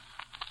you.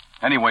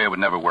 Anyway, it would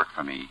never work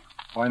for me.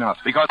 Why not?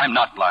 Because I'm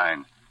not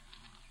blind.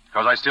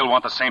 Because I still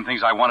want the same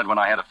things I wanted when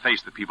I had a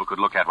face that people could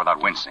look at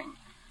without wincing.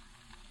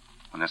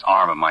 When this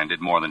arm of mine did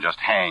more than just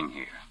hang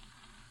here.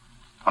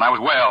 When I was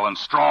well and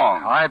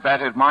strong. I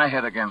batted my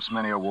head against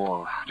many a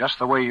wall, just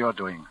the way you're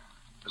doing.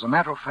 As a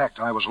matter of fact,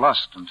 I was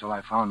lost until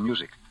I found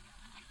music.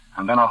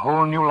 And then a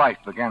whole new life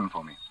began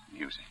for me.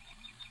 Music?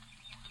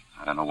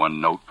 I don't know one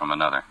note from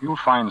another. You'll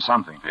find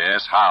something.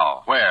 Yes,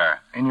 how?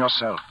 Where? In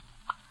yourself.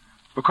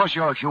 Because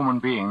you're a human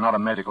being, not a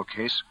medical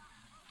case.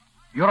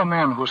 You're a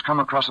man who's come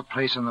across a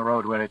place in the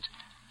road where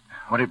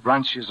it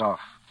branches off.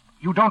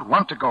 You don't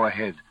want to go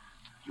ahead.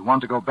 You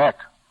want to go back.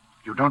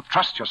 You don't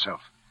trust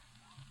yourself.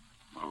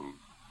 Well,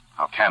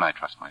 how can I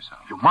trust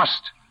myself? You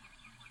must.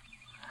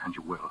 And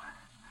you will.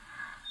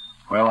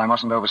 Well, I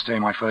mustn't overstay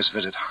my first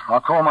visit.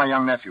 I'll call my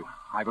young nephew.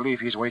 I believe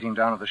he's waiting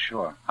down at the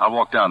shore. I'll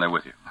walk down there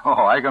with you.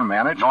 Oh, I can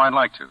manage. No, I'd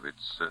like to.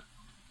 It's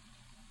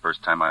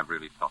first time I've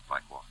really felt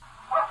like walking.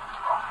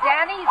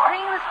 Danny, he's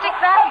bringing the stick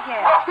back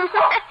again.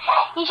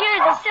 He sure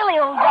is a silly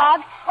old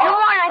dog. No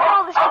more than I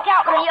throw the stick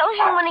out in the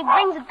ocean when he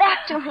brings it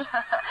back to me.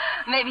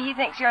 Maybe he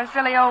thinks you're a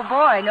silly old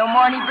boy. No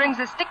more than he brings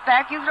the stick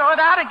back, you throw it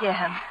out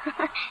again.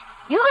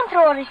 You can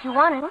throw it if you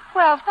want to.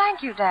 Well,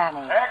 thank you, Danny.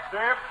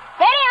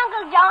 Steady,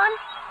 Uncle John.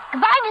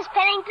 Goodbye, Miss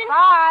Pennington.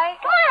 Bye.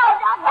 Come on, old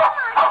dog.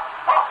 Come on.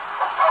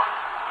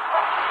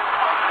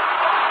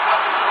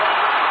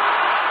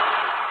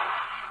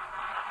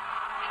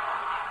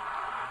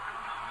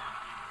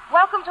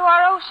 Welcome to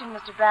our ocean,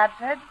 Mr.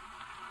 Bradford.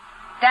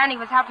 Danny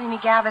was helping me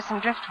gather some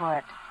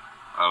driftwood.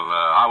 Well,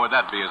 how would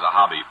that be as a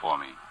hobby for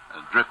me?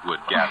 A driftwood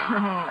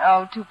gathering.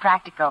 Oh, too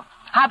practical.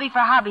 Hobby for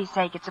hobby's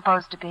sake, it's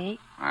supposed to be.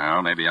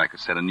 Well, maybe I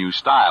could set a new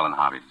style in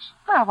hobbies.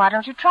 Well, why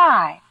don't you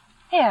try?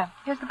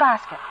 Here's the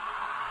basket.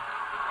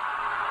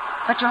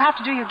 But you'll have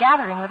to do your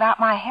gathering without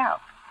my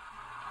help.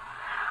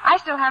 I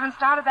still haven't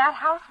started that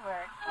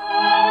housework.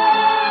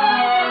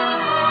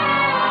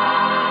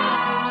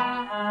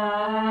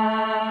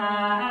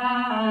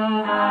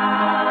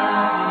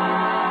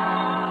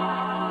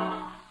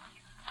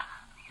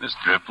 This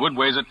driftwood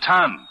weighs a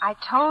ton. I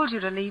told you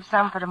to leave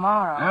some for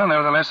tomorrow. Well,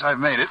 nevertheless, I've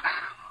made it.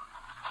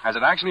 Has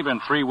it actually been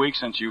 3 weeks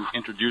since you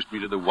introduced me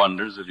to the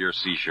wonders of your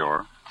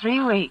seashore?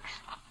 3 weeks.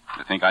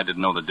 You think I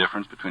didn't know the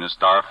difference between a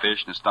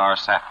starfish and a star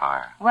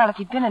sapphire? Well, if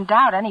you'd been in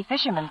doubt, any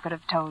fisherman could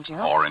have told you.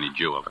 Or any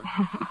jeweler.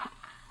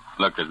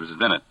 Look, there's Mrs.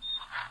 Bennett.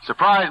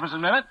 Surprise,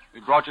 Mrs. Bennett.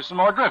 We brought you some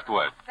more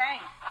driftwood.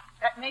 Thanks.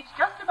 That makes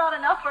just about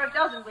enough for a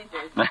dozen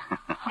winters. Well,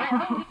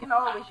 we can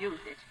always use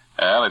it.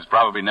 Well, it's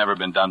probably never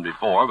been done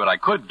before, but I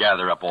could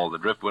gather up all the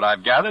driftwood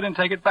I've gathered and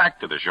take it back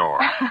to the shore.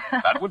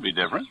 That would be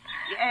different.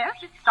 Yes,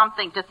 it's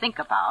something to think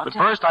about. But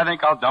first, I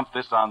think I'll dump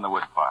this on the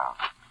woodpile.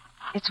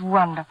 It's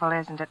wonderful,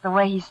 isn't it, the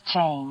way he's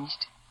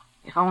changed?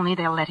 If only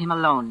they'll let him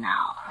alone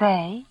now.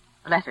 They?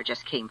 A letter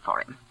just came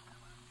for him.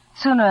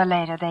 Sooner or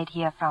later, they'd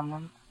hear from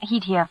them.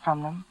 He'd hear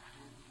from them.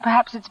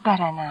 Perhaps it's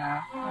better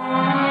now.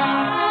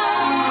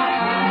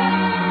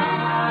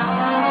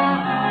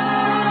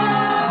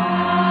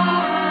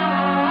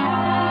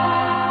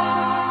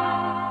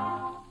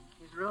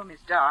 His room is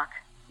dark.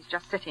 He's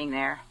just sitting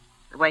there,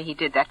 the way he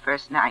did that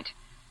first night.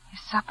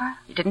 His supper?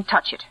 He didn't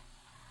touch it.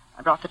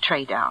 I brought the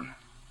tray down.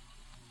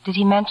 Did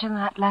he mention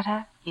that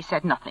letter? He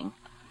said nothing.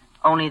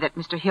 Only that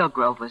Mr.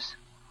 Hillgrove was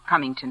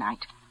coming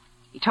tonight.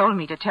 He told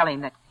me to tell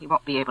him that he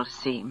won't be able to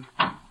see him.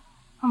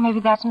 Well, maybe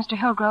that's Mr.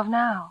 Hillgrove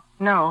now.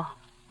 No,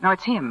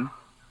 it's him.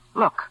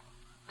 Look,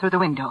 through the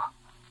window.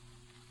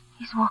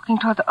 He's walking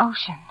toward the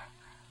ocean.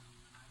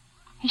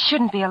 He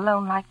shouldn't be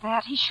alone like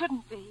that. He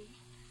shouldn't be.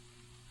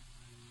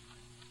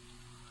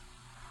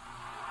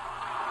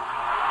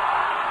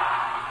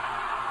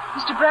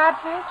 Mr.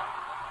 Bradford?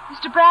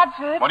 Mr.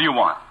 Bradford? What do you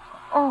want?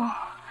 Oh,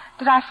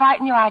 did I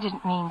frighten you? I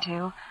didn't mean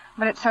to.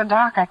 But it's so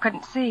dark I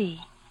couldn't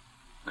see.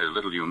 There's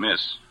little you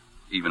miss,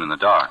 even in the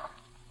dark.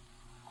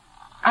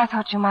 I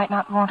thought you might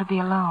not want to be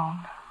alone.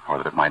 Or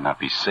that it might not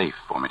be safe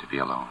for me to be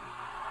alone.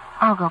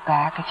 I'll go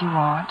back if you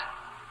want.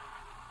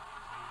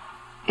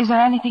 Is there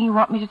anything you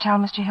want me to tell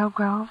Mr.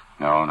 Hillgrove?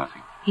 No,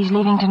 nothing. He's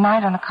leaving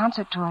tonight on a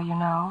concert tour, you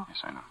know.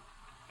 Yes, I know.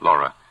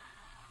 Laura.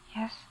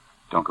 Yes?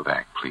 Don't go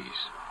back, please.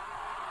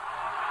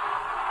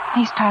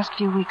 These past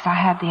few weeks I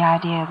had the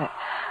idea that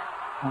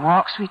the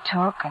walks we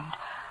took and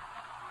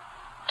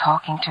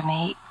talking to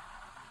me,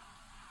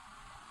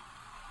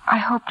 I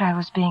hoped I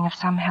was being of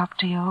some help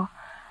to you.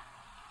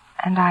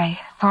 And I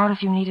thought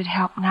if you needed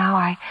help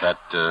now, That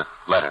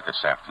letter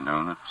this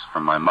afternoon, it's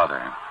from my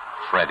mother,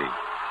 Freddie.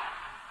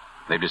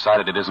 They've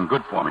decided it isn't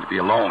good for me to be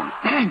alone,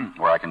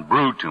 where I can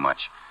brood too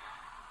much.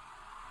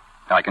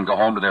 I can go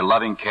home to their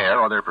loving care,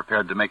 or they're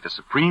prepared to make the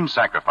supreme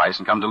sacrifice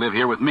and come to live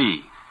here with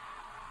me.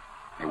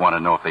 They want to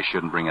know if they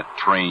shouldn't bring a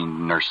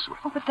trained nurse with.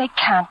 Oh, but they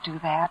can't do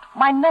that.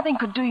 Why, nothing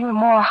could do you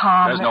more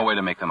harm. There's no way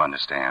to make them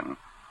understand.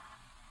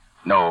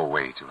 No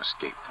way to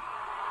escape them.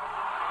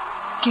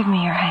 Give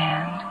me your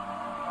hand.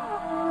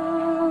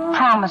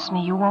 Promise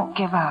me you won't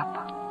give up.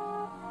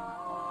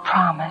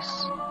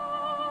 Promise.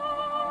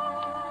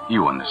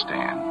 You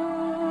understand.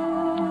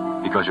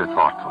 Because you're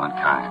thoughtful and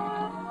kind.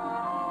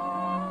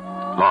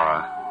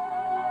 Laura,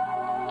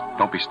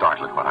 don't be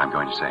startled at what I'm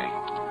going to say.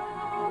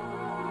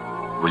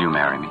 Will you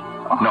marry me?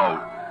 Oh. No,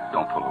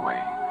 don't pull away.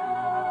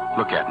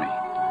 Look at me.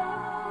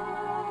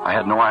 I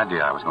had no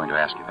idea I was going to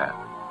ask you that.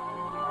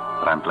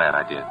 But I'm glad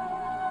I did.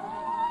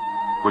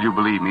 Will you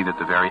believe me that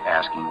the very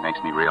asking makes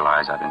me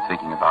realize I've been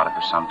thinking about it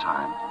for some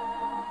time?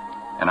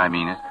 And I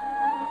mean it.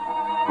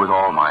 With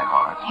all my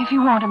heart. If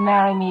you want to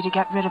marry me to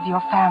get rid of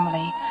your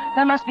family,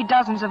 there must be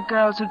dozens of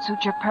girls who'd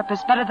suit your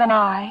purpose better than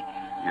I.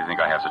 You think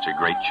I have such a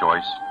great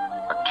choice?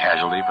 A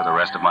casualty for the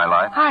rest of my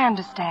life? I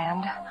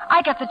understand.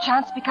 I get the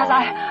chance because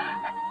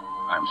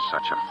I'm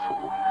such a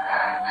fool.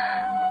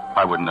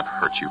 I wouldn't have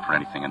hurt you for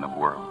anything in the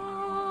world.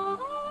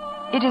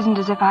 It isn't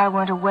as if I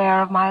weren't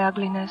aware of my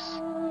ugliness.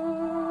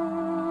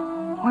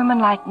 Women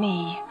like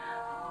me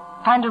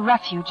find a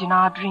refuge in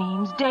our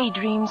dreams,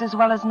 daydreams as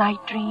well as night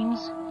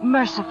dreams,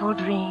 merciful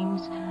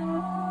dreams,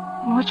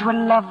 in which we're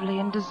lovely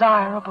and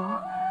desirable.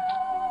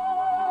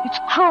 It's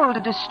cruel to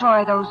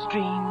destroy those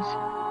dreams.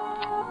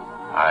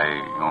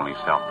 I only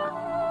felt that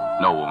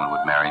no woman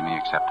would marry me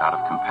except out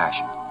of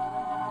compassion.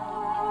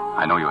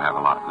 I know you have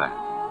a lot of that.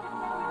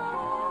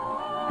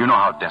 You know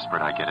how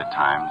desperate I get at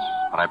times,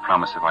 but I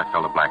promise if I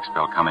felt a black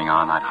spell coming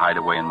on, I'd hide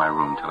away in my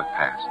room till it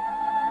passed.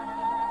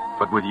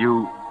 But with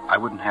you, I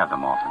wouldn't have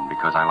them often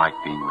because I like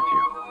being with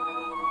you.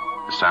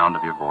 The sound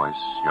of your voice,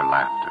 your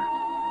laughter.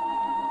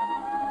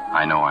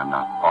 I know I'm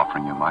not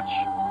offering you much,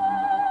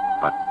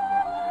 but,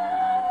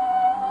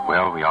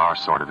 well, we are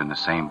sort of in the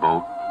same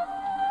boat,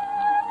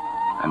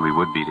 and we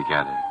would be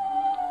together.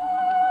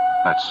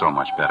 That's so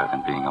much better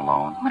than being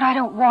alone. But I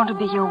don't want to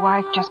be your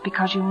wife just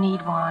because you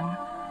need one,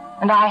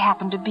 and I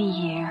happen to be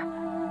here.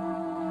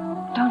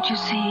 Don't you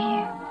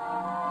see?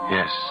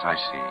 Yes, I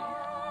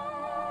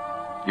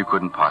see. You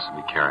couldn't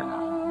possibly care enough.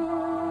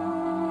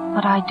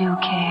 But I do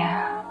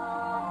care.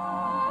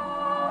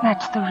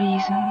 That's the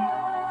reason.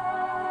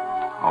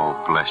 Oh,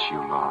 bless you,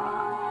 Laura.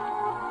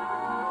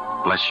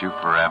 Bless you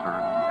forever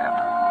and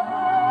ever.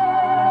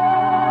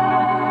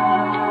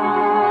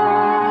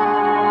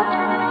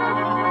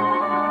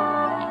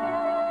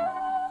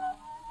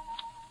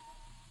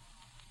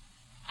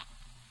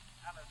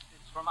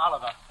 It's from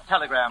Oliver. A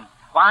telegram.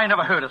 Why, I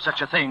never heard of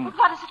such a thing. But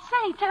what does it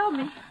say? Tell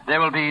me. There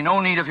will be no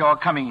need of your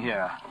coming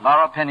here.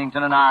 Laura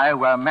Pennington and I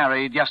were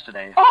married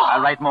yesterday. Oh.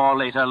 I'll write more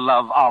later.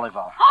 Love,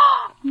 Oliver.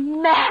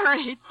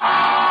 Married.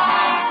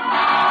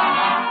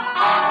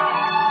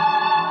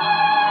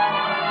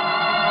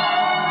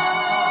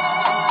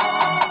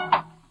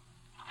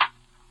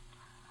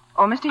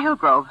 Oh, Mr.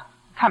 Hillgrove,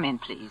 come in,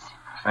 please.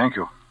 Thank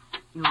you.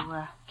 You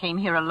came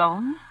here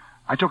alone?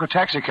 I took a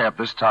taxicab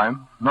this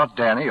time. Not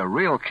Danny, a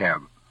real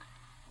cab.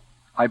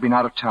 I've been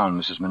out of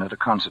town, Mrs. Minute, a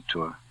concert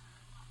tour.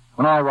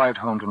 When I arrived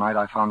home tonight,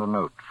 I found a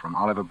note from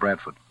Oliver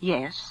Bradford.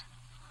 Yes.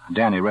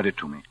 Danny read it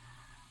to me.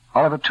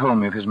 Oliver told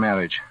me of his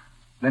marriage.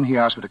 Then he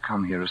asked me to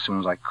come here as soon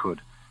as I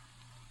could.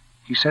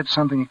 He said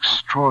something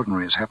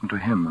extraordinary has happened to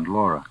him and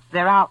Laura.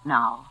 They're out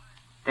now.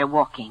 They're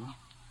walking.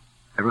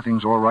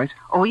 Everything's all right?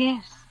 Oh,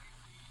 yes.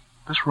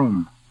 This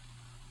room.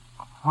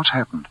 What's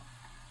happened?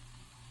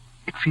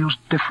 It feels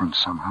different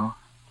somehow.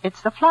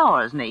 It's the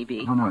flowers,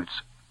 maybe. No,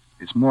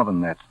 it's more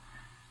than that.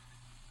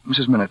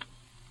 Mrs. Minute,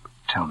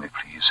 tell me,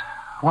 please,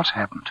 what's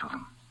happened to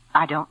them?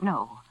 I don't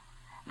know.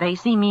 They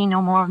see me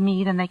no more of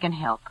me than they can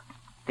help.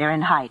 They're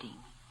in hiding.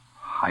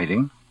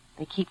 Hiding?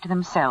 They keep to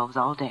themselves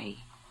all day.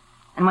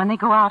 And when they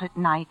go out at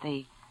night,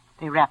 they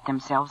wrap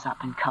themselves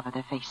up and cover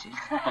their faces.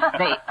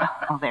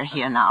 They're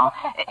here now.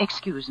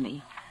 Excuse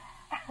me.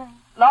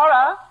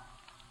 Laura,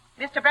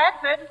 Mr.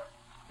 Bradford,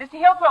 Mr.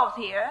 Hillgrove's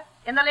here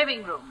in the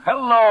living room.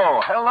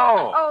 Hello.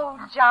 Oh,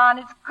 John,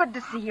 it's good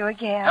to see you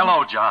again.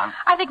 Hello, John.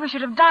 I think we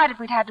should have died if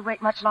we'd had to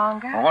wait much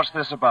longer. Well, what's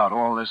this about,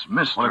 all this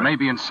mystery? Well, it may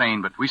be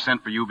insane, but we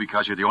sent for you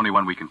because you're the only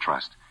one we can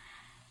trust.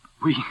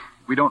 We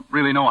don't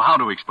really know how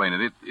to explain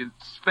it.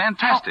 It's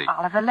fantastic. Oh,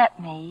 Oliver, let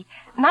me.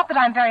 Not that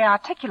I'm very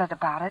articulate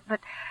about it, but,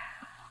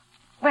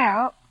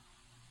 well,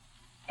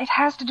 it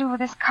has to do with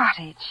this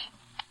cottage.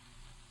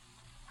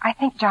 I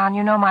think, John,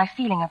 you know my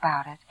feeling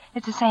about it.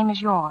 It's the same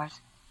as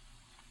yours.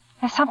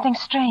 There's something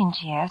strange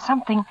here,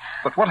 something...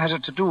 But what has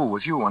it to do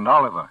with you and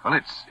Oliver? Well,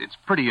 it's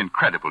pretty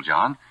incredible,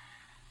 John.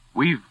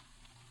 We've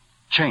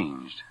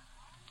changed.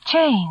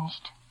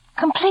 Changed?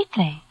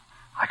 Completely?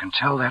 I can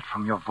tell that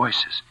from your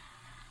voices.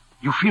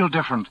 You feel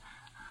different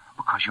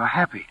because you're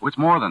happy. Well, it's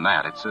more than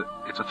that. It's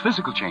a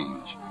physical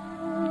change.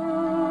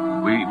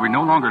 We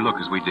no longer look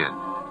as we did.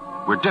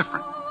 We're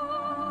different.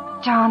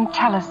 John,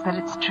 tell us that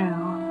it's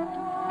true.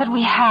 That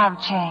we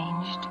have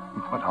changed.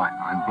 But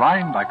I'm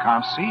blind. I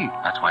can't see.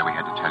 That's why we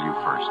had to tell you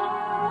first.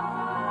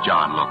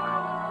 John, look.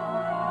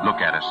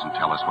 Look at us and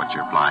tell us what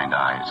your blind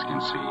eyes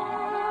can see.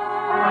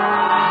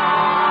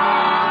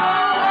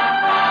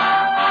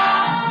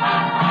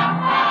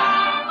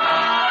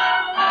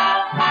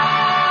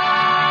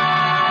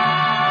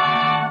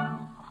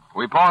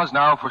 We pause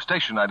now for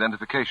station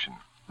identification.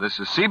 This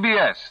is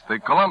CBS, the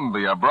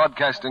Columbia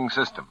Broadcasting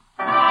System.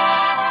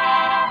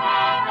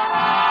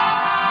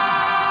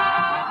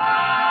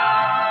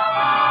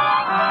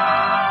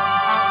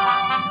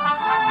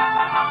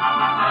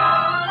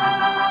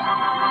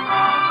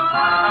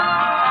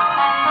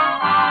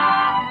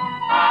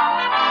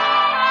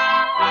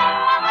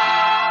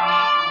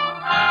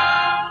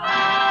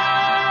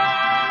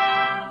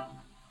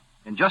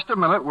 In just a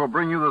minute, we'll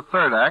bring you the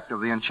third act of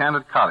The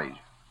Enchanted Cottage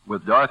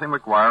with Dorothy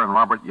McGuire and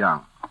Robert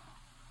Young.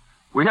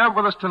 We have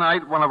with us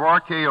tonight one of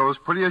RKO's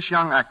prettiest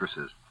young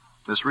actresses,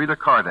 Miss Rita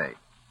Corday.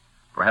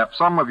 Perhaps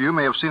some of you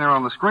may have seen her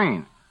on the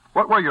screen.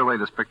 What were your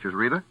latest pictures,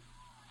 Rita?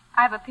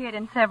 I've appeared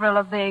in several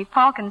of the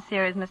Falcon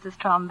series, Mr.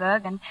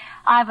 Stromberg, and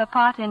I've a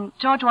part in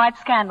George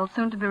White's Scandal,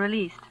 soon to be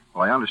released.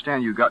 Well, I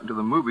understand you got into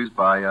the movies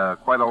by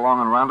quite a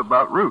long and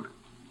roundabout route.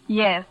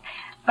 Yes,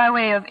 by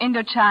way of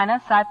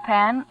Indochina,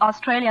 Saipan,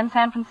 Australia, and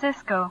San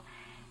Francisco.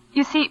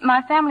 You see,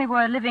 my family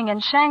were living in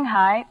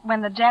Shanghai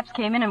when the Japs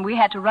came in and we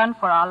had to run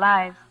for our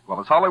lives.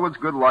 Well, it's Hollywood's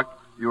good luck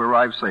you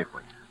arrived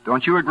safely.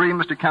 Don't you agree,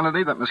 Mr.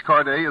 Kennedy, that Miss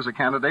Corday is a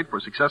candidate for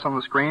success on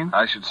the screen?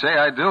 I should say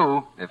I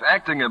do. If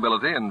acting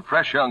ability and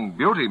fresh young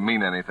beauty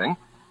mean anything,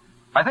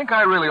 I think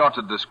I really ought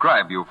to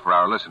describe you for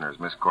our listeners,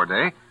 Miss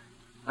Corday.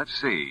 Let's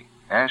see.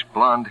 Ash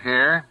blonde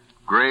hair,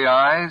 gray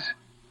eyes,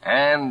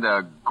 and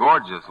a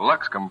gorgeous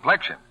Lux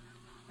complexion.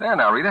 There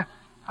now, Rita.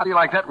 How do you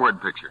like that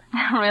word picture?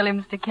 Really,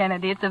 Mr.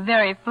 Kennedy, it's a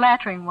very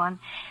flattering one.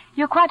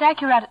 You're quite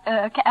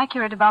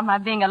accurate about my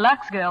being a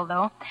Lux girl,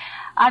 though.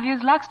 I've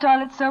used Lux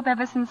toilet soap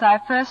ever since I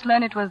first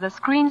learned it was the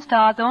screen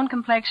star's own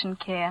complexion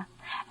care.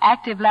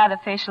 Active lather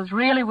facials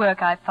really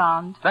work, I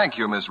found. Thank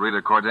you, Miss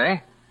Rita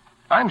Corday.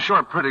 I'm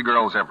sure pretty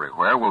girls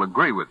everywhere will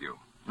agree with you.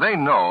 They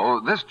know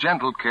this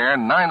gentle care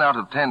 9 out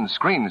of 10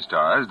 screen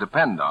stars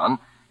depend on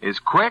is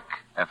quick,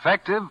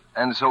 effective,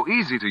 and so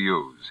easy to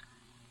use.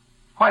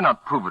 Why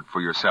not prove it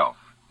for yourself?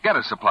 Get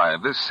a supply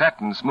of this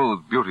satin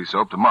smooth beauty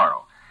soap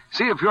tomorrow.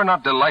 See if you're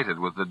not delighted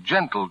with the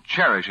gentle,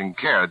 cherishing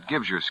care it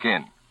gives your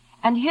skin.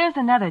 And here's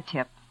another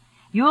tip.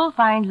 You'll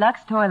find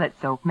Lux toilet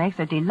soap makes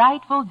a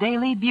delightful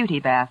daily beauty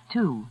bath,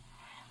 too.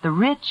 The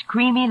rich,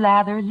 creamy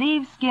lather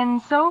leaves skin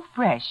so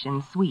fresh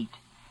and sweet.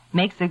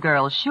 Makes a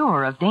girl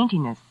sure of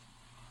daintiness.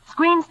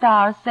 Screen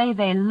stars say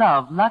they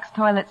love Lux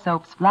toilet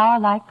soap's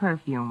flower-like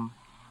perfume.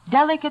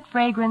 Delicate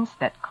fragrance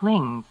that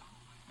clings.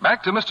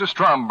 Back to Mr.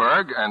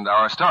 Stromberg and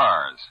our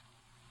stars.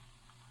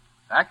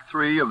 Act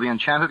 3 of The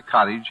Enchanted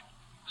Cottage,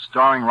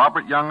 starring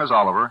Robert Young as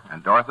Oliver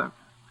and Dorothy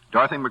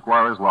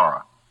McGuire as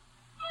Laura.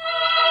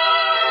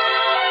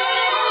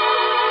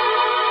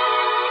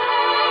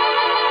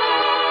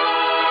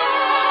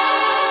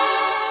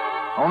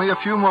 Only a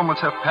few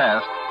moments have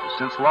passed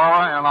since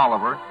Laura and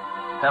Oliver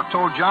have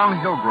told John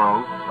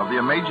Hillgrove of the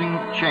amazing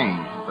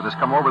change that has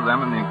come over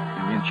them in the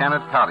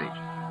Enchanted Cottage.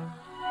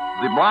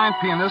 The blind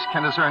pianist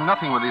can discern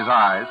nothing with his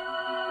eyes.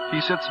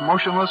 He sits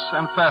motionless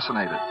and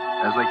fascinated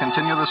as they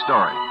continue the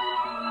story.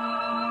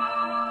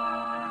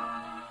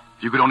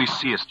 If you could only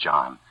see us,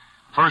 John.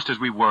 First as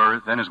we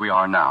were, then as we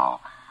are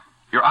now.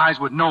 Your eyes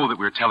would know that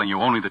we're telling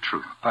you only the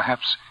truth.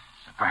 Perhaps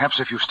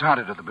if you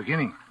started at the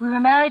beginning. We were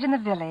married in the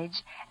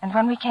village, and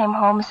when we came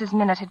home, Mrs.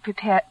 Minute had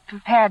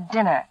prepared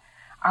dinner,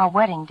 our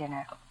wedding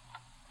dinner.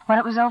 When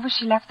it was over,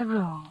 she left the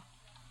room.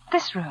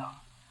 This room.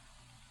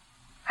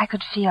 I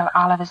could feel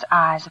Oliver's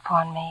eyes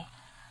upon me.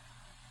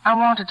 I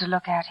wanted to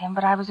look at him,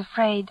 but I was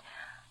afraid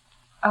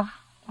of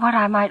what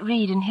I might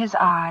read in his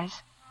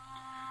eyes.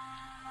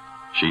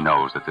 She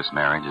knows that this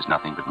marriage is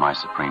nothing but my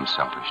supreme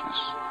selfishness.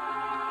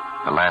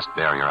 The last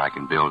barrier I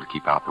can build to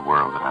keep out the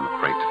world that I'm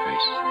afraid to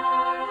face.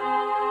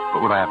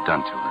 What would I have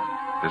done to her,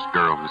 this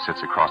girl who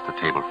sits across the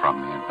table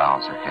from me and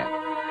bows her head?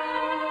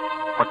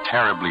 What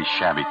terribly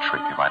shabby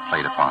trick have I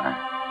played upon her,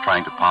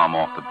 trying to palm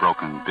off the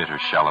broken, bitter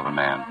shell of a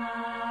man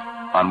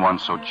on one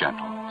so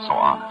gentle, so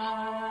honest?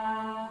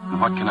 And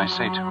what can I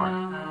say to her?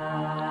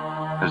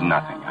 There's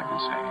nothing I can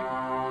say.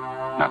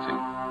 Nothing.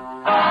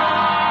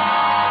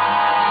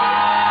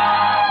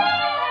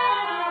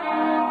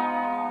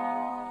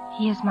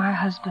 He is my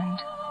husband,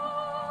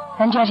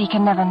 and yet he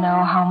can never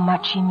know how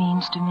much he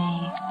means to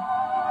me.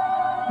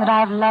 That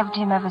I've loved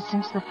him ever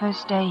since the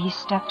first day he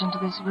stepped into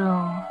this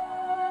room.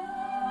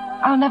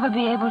 I'll never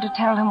be able to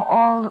tell him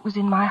all that was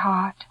in my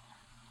heart,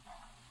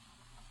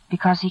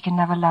 because he can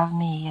never love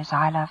me as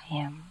I love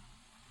him.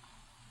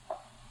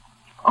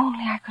 If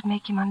only I could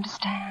make him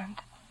understand.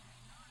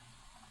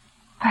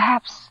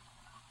 Perhaps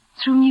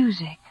through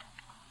music.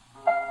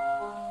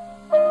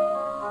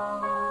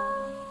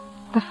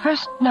 The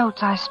first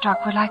notes I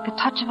struck were like the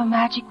touch of a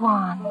magic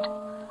wand.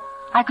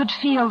 I could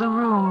feel the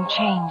room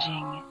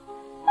changing.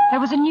 There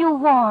was a new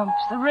warmth,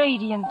 a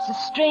radiance, a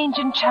strange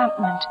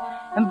enchantment,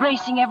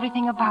 embracing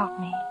everything about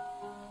me.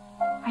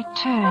 I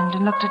turned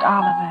and looked at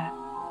Oliver.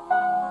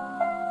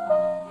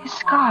 His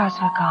scars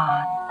were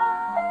gone.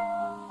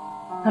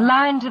 The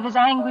lines of his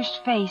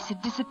anguished face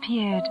had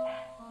disappeared,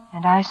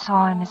 and I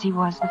saw him as he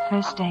was the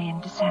first day in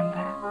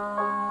December.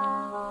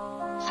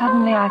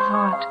 Suddenly I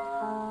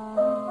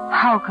thought,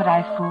 how could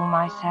I fool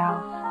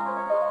myself?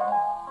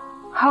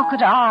 How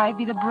could I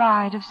be the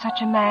bride of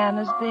such a man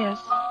as this?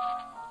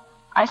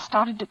 I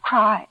started to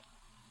cry.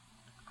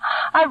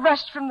 I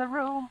rushed from the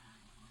room.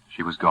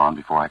 She was gone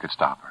before I could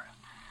stop her.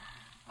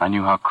 I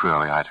knew how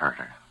cruelly I'd hurt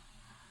her.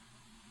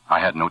 I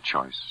had no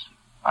choice.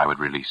 I would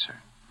release her.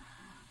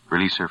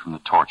 Release her from the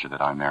torture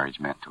that our marriage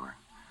meant to her.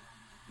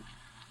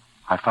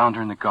 I found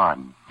her in the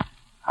garden.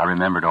 I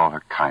remembered all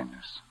her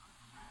kindness,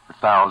 the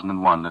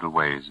 1,001 little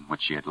ways in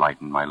which she had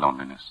lightened my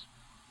loneliness.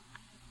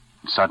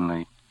 And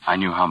suddenly, I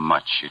knew how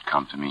much she had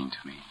come to mean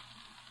to me.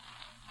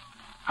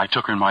 I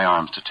took her in my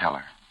arms to tell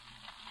her.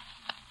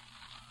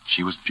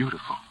 She was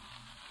beautiful.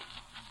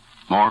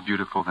 More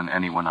beautiful than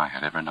anyone I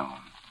had ever known.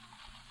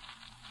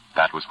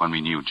 That was when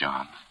we knew,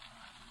 John.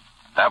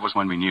 That was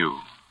when we knew.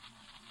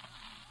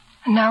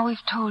 And now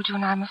we've told you,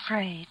 and I'm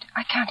afraid.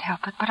 I can't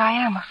help it, but I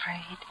am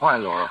afraid. Why,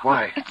 Laura,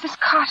 why? It's this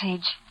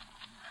cottage.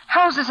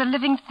 Houses are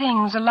living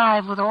things,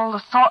 alive with all the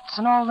thoughts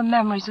and all the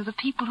memories of the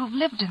people who've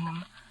lived in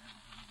them.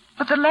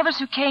 But the lovers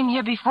who came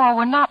here before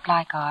were not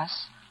like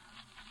us.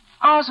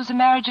 Ours was a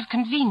marriage of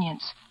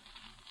convenience.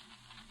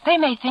 They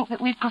may think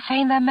that we've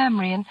profaned their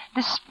memory, and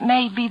this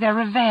may be their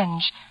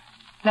revenge,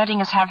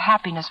 letting us have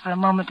happiness for a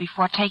moment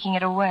before taking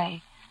it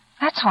away.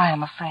 That's why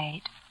I'm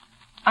afraid.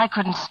 I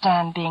couldn't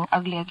stand being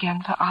ugly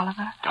again for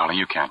Oliver. Darling,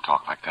 you can't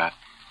talk like that.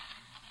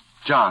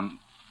 John,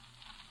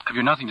 have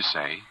you nothing to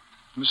say?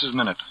 Mrs.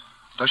 Minute,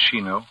 does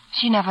she know?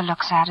 She never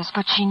looks at us,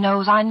 but she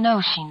knows. I know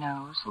she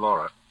knows.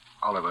 Laura,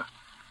 Oliver,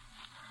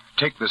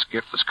 take this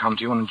gift that's come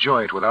to you and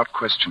enjoy it without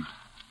question,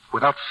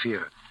 without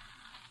fear.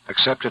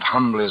 Accept it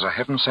humbly as a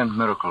heaven-sent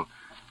miracle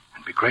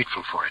and be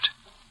grateful for it.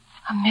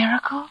 A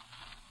miracle?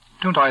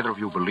 Don't either of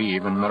you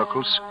believe in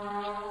miracles?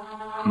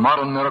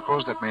 Modern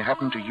miracles that may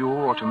happen to you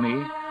or to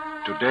me,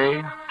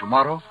 today,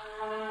 tomorrow.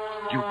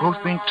 You've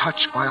both been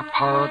touched by a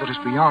power that is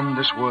beyond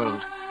this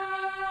world.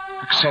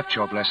 Accept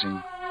your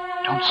blessing.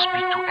 Don't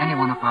speak to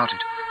anyone about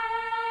it.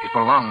 It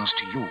belongs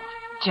to you.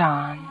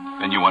 John.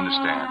 Then you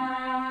understand.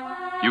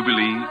 You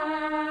believe?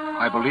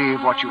 I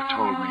believe what you've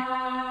told me.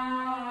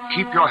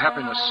 Keep your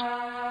happiness.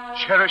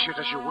 Cherish it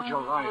as you would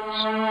your lives.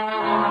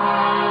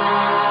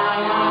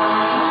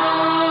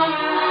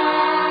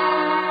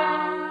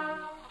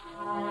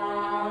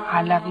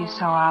 I love you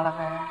so,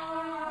 Oliver.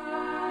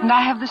 And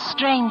I have the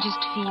strangest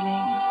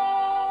feeling.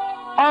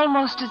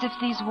 Almost as if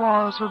these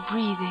walls were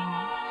breathing.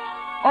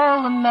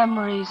 All the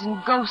memories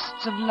and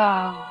ghosts of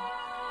love.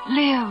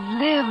 Live,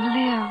 live,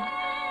 live.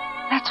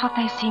 That's what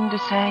they seem to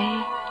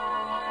say.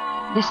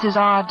 This is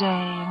our day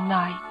and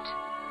night.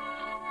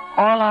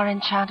 All our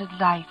enchanted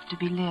life to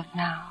be lived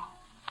now.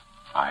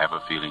 I have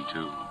a feeling,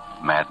 too.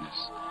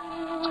 Madness.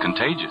 It's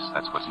contagious.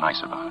 That's what's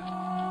nice about it.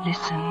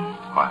 Listen.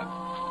 What?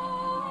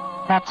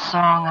 That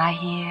song I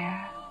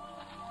hear.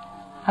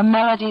 A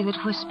melody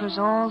that whispers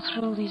all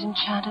through these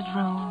enchanted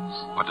rooms.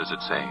 What does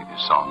it say,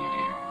 this song you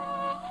hear?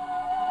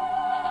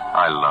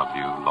 I love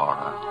you,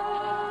 Laura.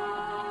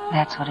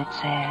 That's what it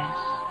says.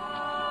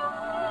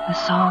 The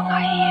song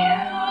I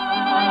hear.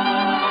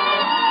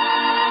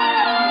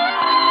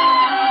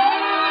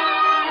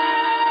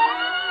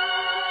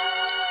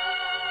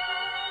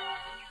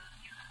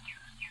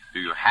 Do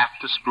you have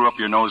to screw up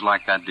your nose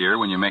like that, dear,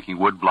 when you're making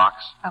wood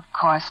blocks? Of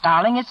course,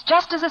 darling. It's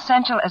just as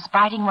essential as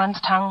biting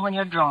one's tongue when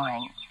you're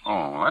drawing.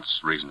 Oh,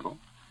 that's reasonable.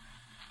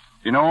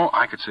 You know,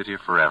 I could sit here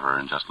forever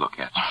and just look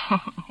at you.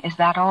 Is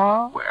that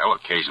all? Well,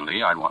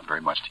 occasionally I'd want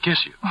very much to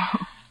kiss you.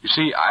 You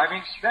see, I've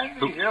been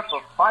standing here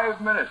for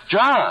 5 minutes.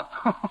 John!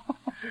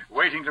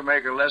 Waiting to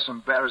make a less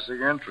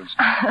embarrassing entrance.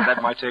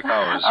 That might take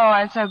hours. Oh,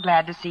 I'm so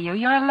glad to see you.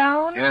 You're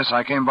alone? Yes,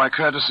 I came by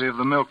courtesy of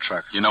the milk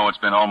truck. You know, it's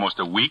been almost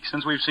a week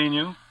since we've seen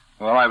you.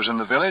 Well, I was in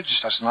the village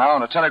just now,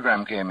 and a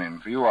telegram came in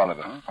for you,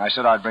 Oliver. I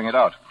said I'd bring it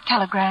out.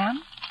 Telegram?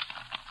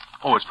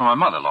 Oh, it's from my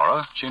mother,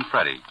 Laura. She and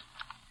Freddie.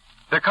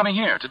 They're coming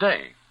here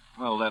today.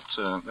 Well, that's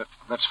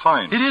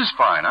fine. It is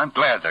fine. I'm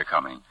glad they're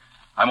coming.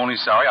 I'm only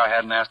sorry I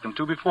hadn't asked them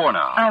to before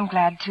now. I'm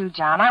glad, too,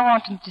 John. I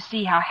want them to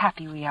see how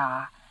happy we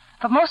are.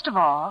 But most of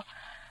all,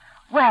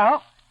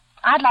 well,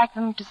 I'd like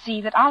them to see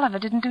that Oliver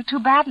didn't do too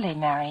badly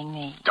marrying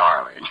me.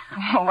 Darling.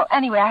 Well,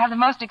 anyway, I have the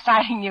most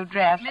exciting new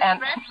dress, and...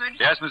 Bradford?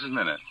 Yes, Mrs.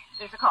 Minute.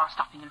 There's a car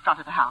stopping in front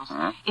of the house.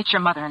 Huh? It's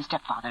your mother and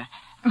stepfather.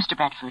 Mr.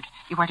 Bradford,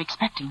 you weren't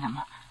expecting them.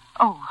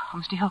 Oh,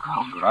 Mr.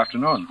 Hillgrove. Good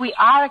afternoon. We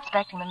are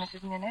expecting them,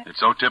 Mrs. Minute. It's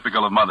so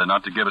typical of Mother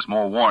not to give us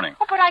more warning.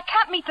 Oh, but I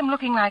can't meet them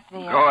looking like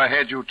this. Go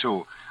ahead, you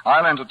two.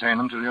 I'll entertain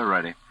them till you're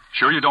ready.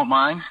 Sure you don't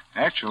mind?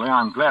 Actually,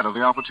 I'm glad of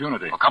the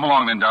opportunity. Well, come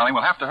along then, darling.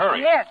 We'll have to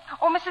hurry. Yes.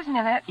 Oh, Mrs.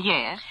 Minute.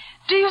 Yes?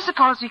 Do you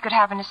suppose we could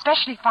have an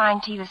especially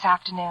fine tea this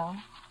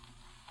afternoon?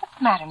 What's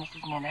the matter,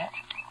 Mrs. Minute?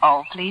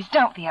 Oh, please,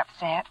 don't be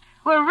upset.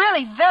 We're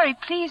really very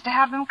pleased to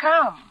have them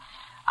come.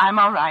 I'm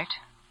all right.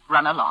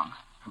 Run along.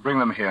 Bring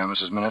them here,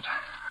 Mrs. Minute.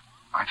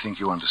 I think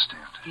you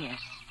understand. Yes.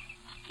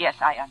 Yes,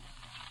 I understand.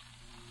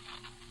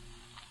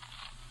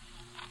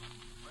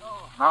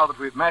 Well, now that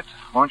we've met,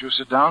 won't you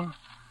sit down?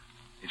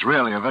 It's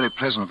really a very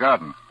pleasant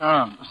garden.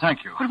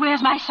 Thank you. But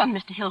where's my son,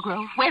 Mr.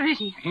 Hillgrove? Where is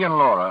he? He and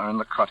Laura are in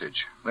the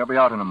cottage. They'll be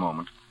out in a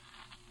moment.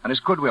 And it's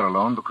good we're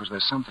alone because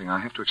there's something I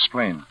have to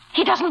explain.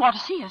 He doesn't want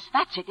to see us.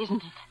 That's it,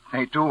 isn't it?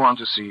 They do want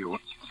to see you.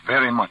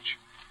 Very much.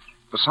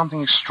 But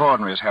something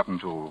extraordinary has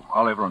happened to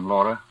Oliver and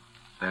Laura.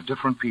 They're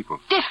different people.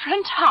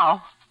 Different?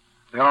 How?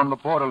 They're on the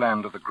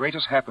borderland of the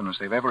greatest happiness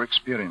they've ever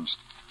experienced.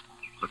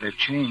 But they've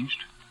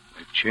changed.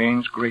 They've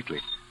changed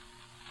greatly.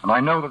 And I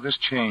know that this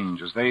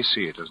change, as they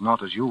see it, is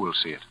not as you will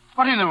see it.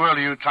 What in the world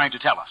are you trying to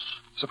tell us?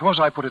 Suppose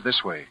I put it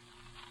this way.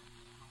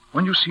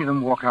 When you see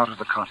them walk out of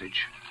the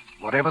cottage,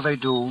 whatever they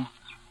do,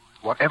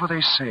 whatever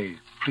they say,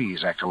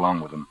 please act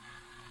along with them.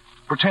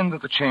 Pretend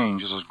that the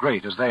change is as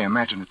great as they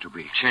imagine it to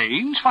be.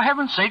 Change? For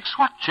heaven's sakes,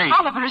 what change?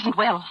 Oliver isn't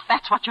well.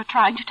 That's what you're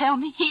trying to tell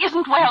me. He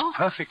isn't well. He's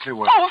perfectly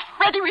well. Oh,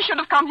 Freddie, we should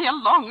have come here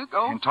long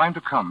ago. In time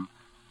to come,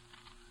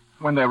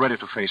 when they're ready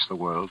to face the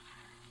world,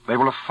 they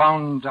will have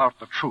found out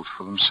the truth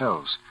for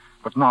themselves.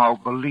 But now,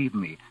 believe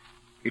me,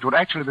 it would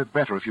actually be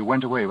better if you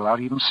went away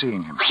without even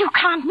seeing him. You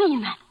can't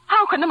mean that.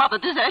 How can a mother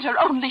desert her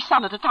only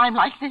son at a time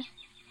like this?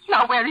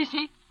 Now, where is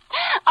he?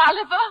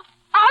 Oliver!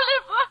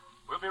 Oliver!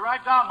 We'll be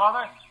right down,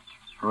 Mother.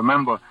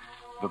 Remember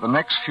that the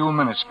next few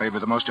minutes may be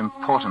the most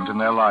important in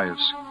their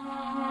lives.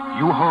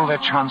 You hold their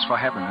chance for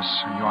happiness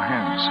in your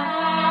hands.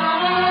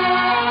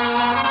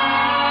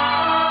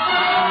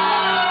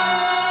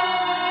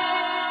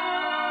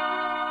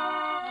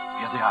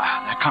 Here they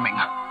are. They're coming.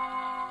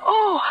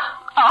 Oh,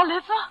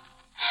 Oliver.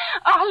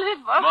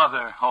 Oliver.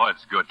 Mother, oh,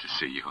 it's good to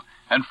see you.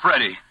 And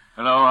Freddie.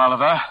 Hello,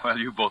 Oliver. Well,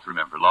 you both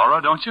remember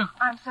Laura, don't you?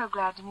 I'm so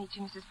glad to meet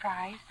you, Mrs.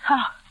 Price.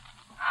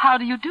 How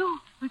do you do?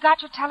 We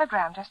got your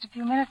telegram just a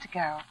few minutes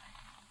ago.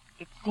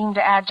 It seemed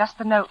to add just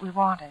the note we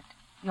wanted.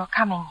 You're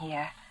coming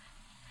here.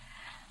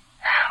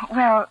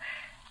 Well,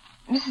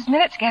 Mrs.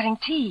 Minnett's getting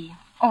tea.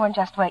 Oh, and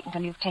just wait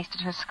until you've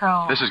tasted her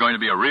scone. This is going to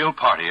be a real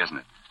party, isn't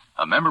it?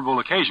 A memorable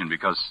occasion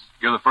because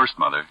you're the first,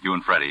 Mother, you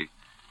and Freddie,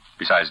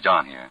 besides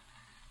John here.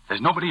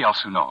 There's nobody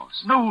else who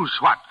knows. Knows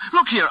what?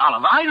 Look here,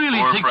 Oliver, I really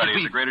Poor think Freddie,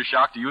 it's a greater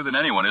shock to you than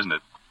anyone, isn't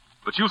it?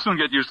 But you'll soon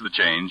get used to the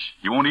change.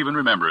 You won't even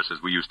remember us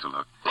as we used to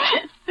look.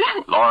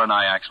 Laura and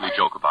I actually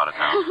joke about it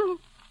now.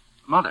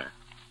 Mother.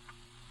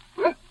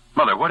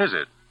 Mother, what is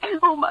it?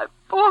 Oh, my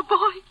poor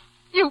boy.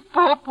 You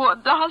poor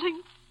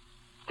darling.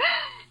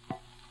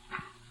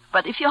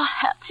 But if you're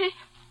happy,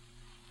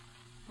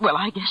 well,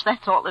 I guess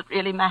that's all that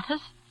really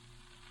matters.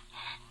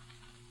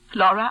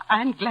 Laura,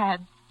 I'm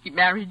glad he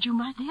married you,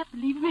 my dear.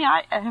 Believe me,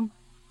 I am.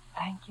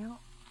 Thank you.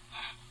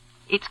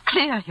 It's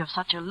clear you're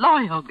such a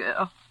loyal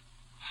girl.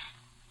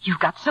 You've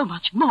got so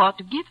much more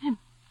to give him.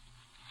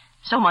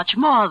 So much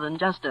more than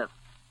just a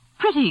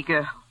pretty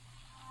girl.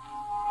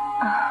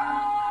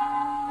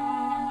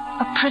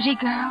 A pretty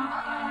girl?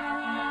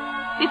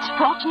 It's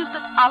fortunate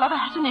that Oliver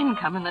has an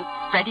income and that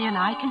Freddie and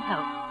I can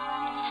help.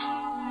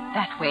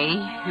 That way,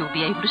 you'll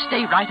be able to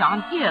stay right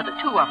on here, the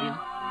two of you.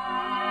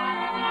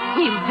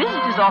 We'll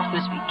visit as often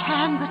as we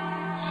can, but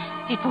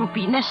it won't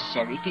be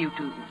necessary for you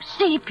to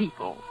see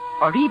people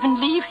or even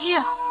leave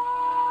here.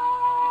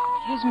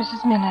 Here's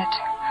Mrs. Minette.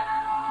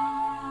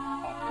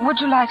 Would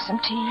you like some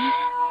tea?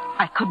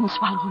 I couldn't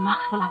swallow a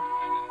mouthful.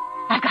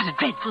 I've got a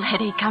dreadful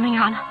headache coming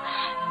on.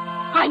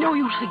 I know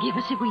you'll forgive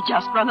us if we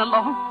just run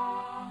along.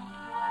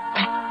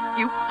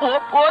 You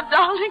poor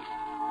darling.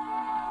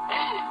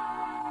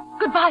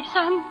 Goodbye,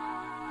 son.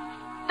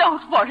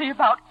 Don't worry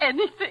about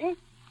anything.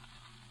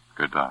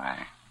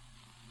 Goodbye.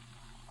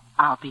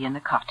 I'll be in the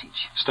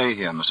cottage. Stay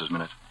here, Mrs.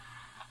 Minette.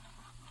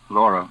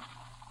 Laura,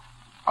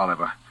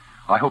 Oliver,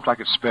 I hoped I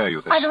could spare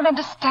you this. I don't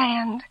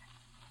understand.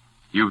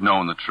 You've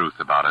known the truth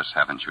about us,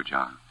 haven't you,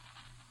 John?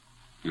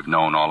 You've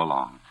known all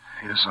along.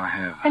 Yes, I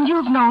have. And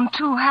you've known,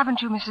 too,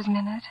 haven't you, Mrs.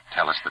 Minette?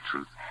 Tell us the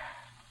truth.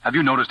 Have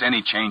you noticed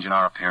any change in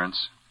our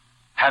appearance?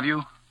 Have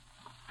you?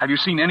 Have you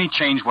seen any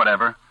change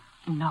whatever?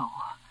 No.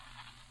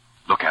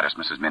 Look at us,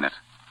 Mrs. Minette.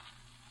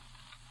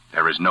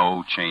 There is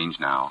no change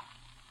now.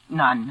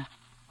 None.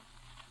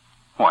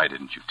 Why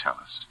didn't you tell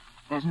us?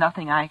 There's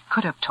nothing I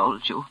could have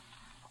told you.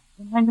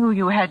 I knew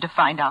you had to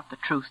find out the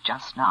truth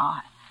just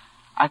now.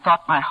 I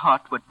thought my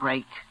heart would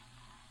break.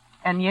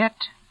 And yet,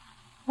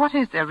 what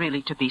is there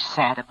really to be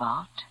sad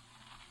about?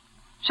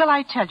 Shall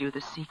I tell you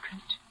the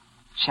secret?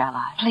 Shall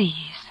I?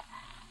 Please.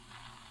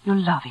 You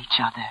love each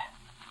other.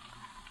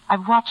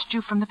 I've watched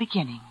you from the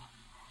beginning.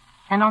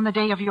 And on the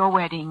day of your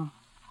wedding,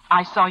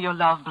 I saw your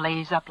love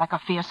blaze up like a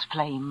fierce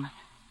flame.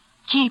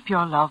 Keep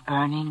your love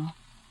burning.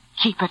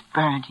 Keep it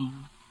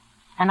burning.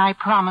 And I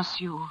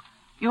promise you,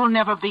 you'll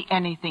never be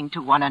anything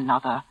to one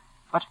another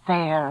but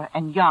fair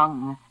and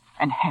young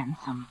and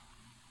handsome.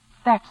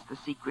 That's the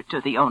secret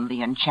to the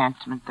only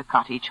enchantment the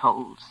cottage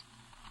holds.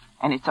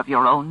 And it's of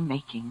your own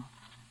making.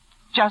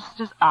 Just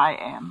as I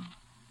am,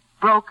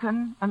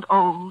 broken and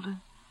old.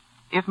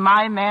 If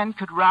my man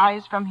could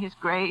rise from his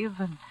grave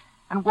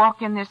and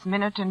walk in this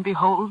minute and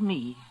behold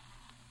me,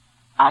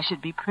 I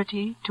should be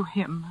pretty to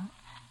him.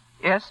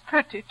 Yes,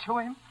 pretty to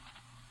him.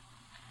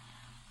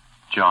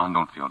 John,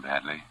 don't feel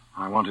badly.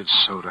 I wanted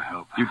so to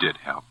help. You did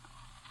help.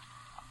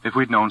 If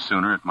we'd known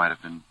sooner, it might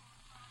have been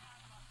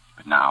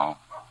But now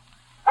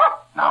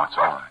it's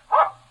all right.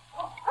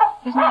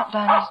 Isn't that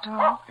Danny's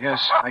door?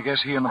 Yes, I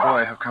guess he and the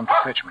boy have come to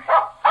fetch me.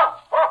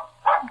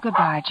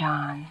 Goodbye,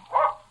 John.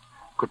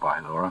 Goodbye,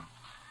 Laura.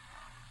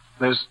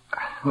 There's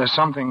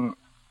something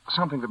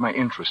that may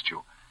interest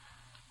you.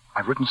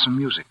 I've written some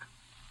music.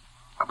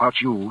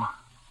 About you,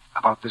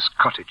 about this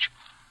cottage.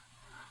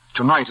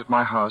 Tonight at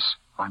my house,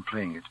 I'm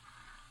playing it.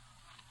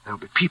 There'll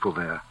be people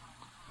there.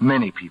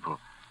 Many people.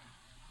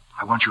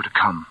 I want you to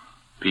come.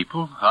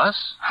 People?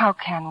 Us? How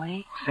can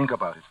we? Think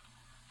about it.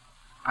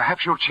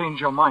 Perhaps you'll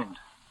change your mind.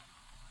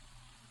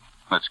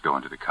 Let's go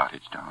into the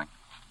cottage, darling.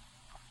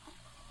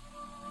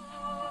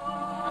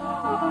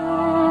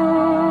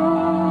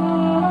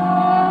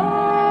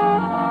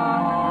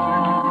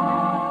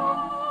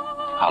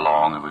 How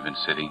long have we been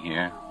sitting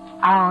here?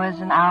 Hours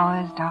and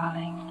hours,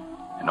 darling.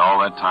 In all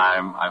that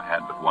time, I've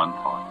had but one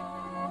thought.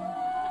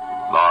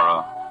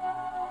 Laura,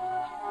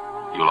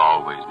 you'll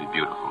always be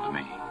beautiful to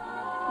me.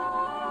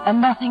 And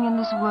nothing in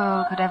this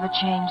world could ever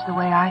change the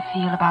way I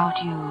feel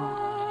about you.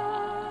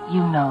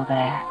 You know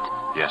that.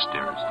 Yes,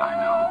 dearest, I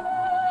know.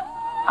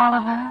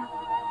 Oliver,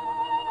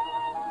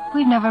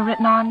 we've never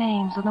written our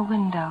names on the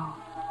window.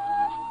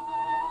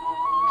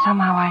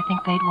 Somehow I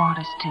think they'd want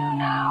us to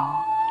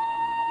now.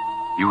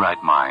 You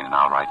write mine and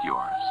I'll write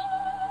yours.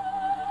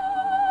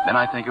 Then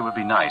I think it would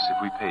be nice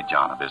if we paid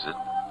John a visit.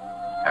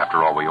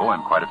 After all, we owe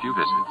him quite a few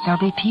visits. There'll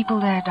be people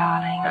there,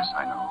 darling. Yes,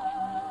 I know.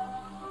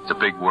 It's a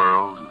big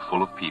world and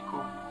full of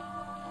people.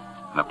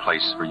 And a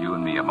place for you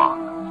and me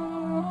among them.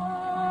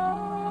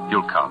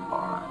 You'll come,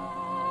 Laura.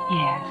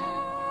 Yes.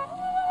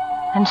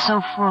 And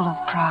so full of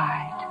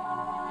pride.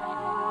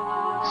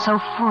 So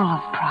full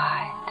of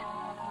pride.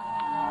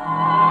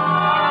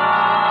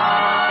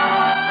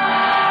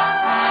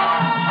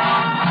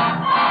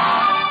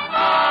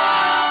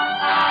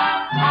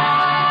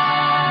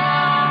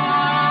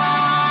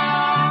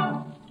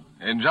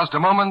 In just a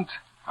moment,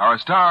 our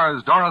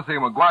stars Dorothy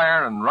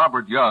McGuire and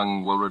Robert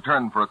Young will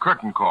return for a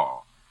curtain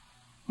call.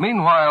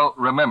 Meanwhile,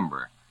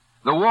 remember,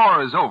 the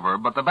war is over,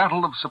 but the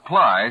battle of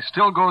supply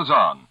still goes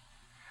on.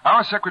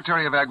 Our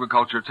Secretary of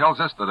Agriculture tells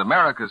us that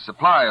America's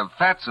supply of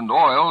fats and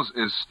oils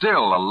is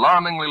still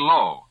alarmingly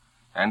low,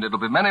 and it'll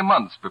be many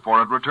months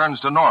before it returns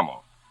to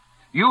normal.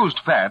 Used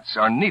fats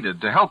are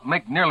needed to help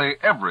make nearly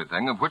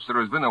everything of which there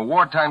has been a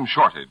wartime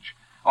shortage.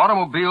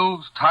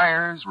 Automobiles,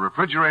 tires,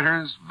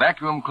 refrigerators,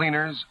 vacuum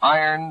cleaners,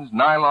 irons,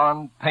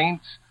 nylon,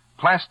 paints,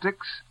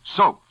 plastics,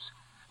 soaps.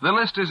 The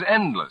list is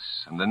endless,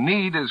 and the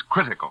need is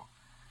critical.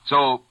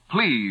 So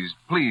please,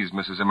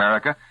 Mrs.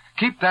 America,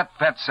 keep that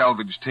fat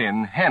salvage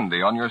tin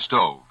handy on your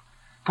stove.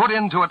 Put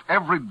into it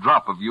every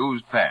drop of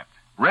used fat,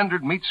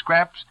 rendered meat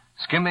scraps,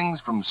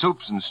 skimmings from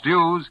soups and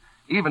stews,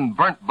 even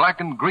burnt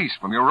blackened grease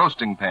from your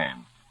roasting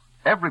pan.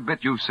 Every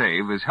bit you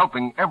save is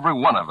helping every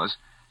one of us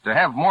to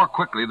have more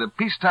quickly the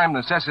peacetime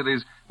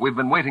necessities we've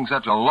been waiting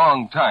such a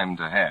long time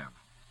to have.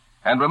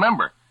 And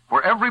remember,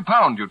 for every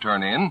pound you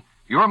turn in,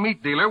 your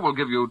meat dealer will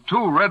give you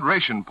 2 red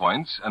ration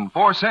points and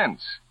 4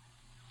 cents.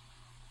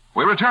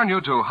 We return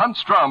you to Hunt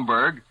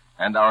Stromberg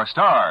and our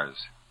stars.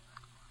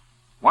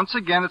 Once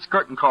again, it's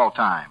curtain call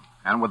time.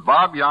 And with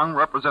Bob Young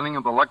representing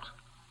the Lux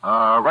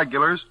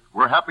regulars,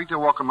 we're happy to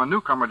welcome a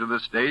newcomer to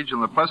this stage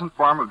in the pleasant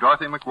form of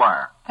Dorothy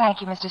McGuire.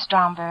 Thank you, Mr.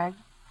 Stromberg.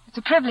 It's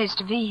a privilege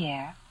to be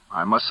here.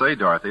 I must say,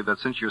 Dorothy, that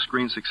since your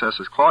screen success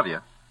is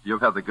Claudia,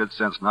 you've had the good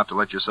sense not to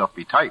let yourself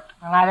be typed.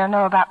 Well, I don't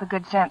know about the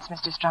good sense,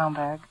 Mr.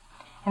 Stromberg.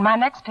 In my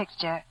next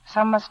picture,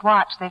 Some Must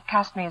Watch, they've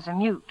cast me as a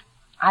mute.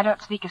 I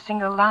don't speak a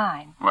single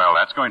line. Well,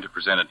 that's going to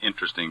present an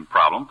interesting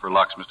problem for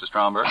Lux, Mr.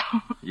 Stromberg.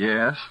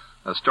 Yes,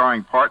 a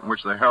starring part in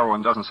which the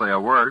heroine doesn't say a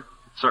word.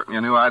 It's certainly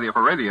a new idea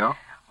for radio.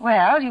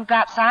 Well, you've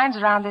got signs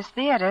around this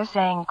theater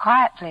saying,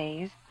 "Quiet,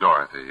 please."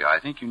 Dorothy, I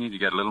think you need to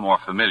get a little more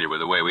familiar with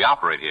the way we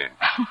operate here.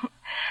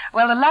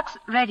 Well, the Lux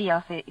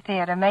Radio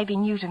Theater may be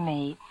new to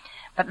me,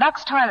 but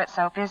Lux toilet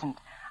soap isn't.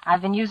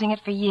 I've been using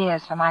it for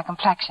years for my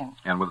complexion.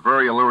 And with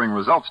very alluring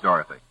results,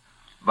 Dorothy.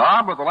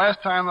 Bob, the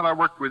last time that I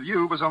worked with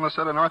you was on the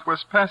set of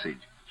Northwest Passage.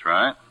 That's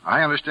right.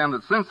 I understand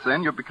that since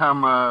then you've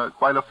become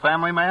quite a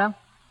family man?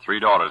 3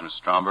 daughters, Mr.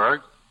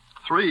 Stromberg.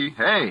 3?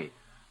 Hey.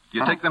 Do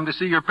you take them to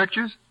see your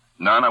pictures?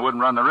 None. I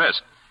wouldn't run the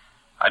risk.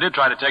 I did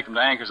try to take them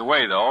to Anchors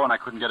Away, though, and I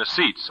couldn't get a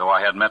seat, so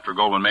I had Metro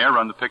Goldwyn Mayer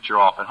run the picture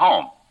off at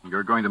home.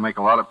 You're going to make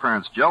a lot of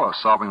parents jealous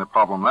solving the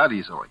problem that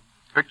easily.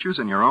 Pictures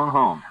in your own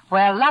home.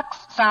 Well, Lux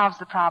solves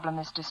the problem,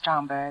 Mr.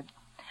 Stromberg.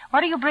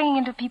 What are you bringing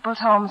into people's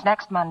homes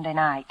next Monday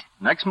night?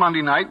 Next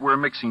Monday night, we're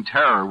mixing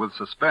terror with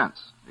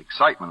suspense,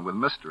 excitement with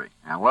mystery,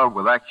 and love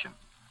with action.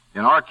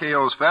 In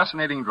RKO's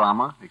fascinating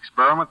drama,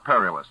 Experiment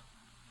Perilous.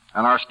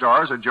 And our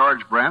stars are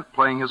George Brent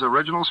playing his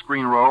original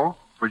screen role,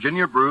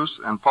 Virginia Bruce,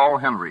 and Paul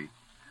Henry.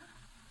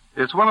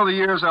 It's one of the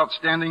year's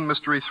outstanding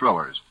mystery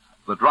thrillers.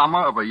 The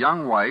drama of a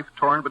young wife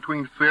torn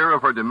between fear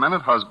of her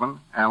demented husband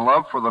and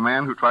love for the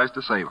man who tries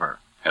to save her.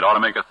 It ought to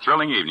make a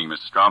thrilling evening,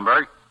 Mr.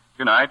 Stromberg.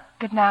 Good night.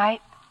 Good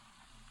night.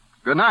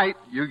 Good night.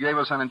 You gave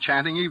us an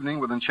enchanting evening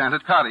with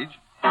Enchanted Cottage.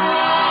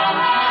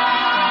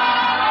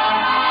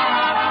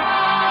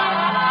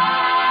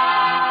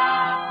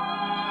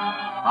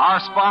 Our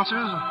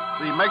sponsors,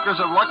 the makers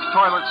of Lux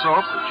Toilet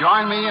Soap,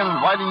 join me in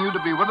inviting you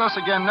to be with us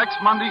again next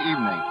Monday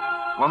evening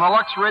when the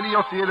Lux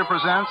Radio Theater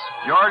presents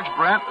George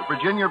Brent,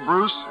 Virginia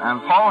Bruce,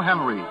 and Paul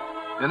Henry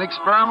in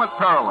Experiment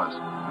Perilous.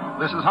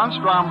 This is Hans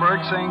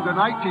Stromberg saying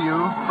goodnight to you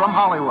from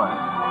Hollywood.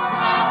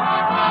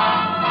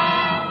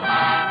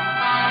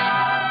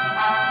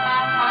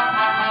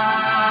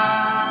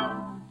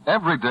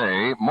 Every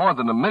day, more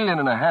than 1.5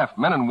 million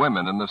men and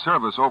women in the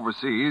service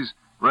overseas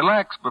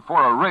relax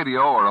before a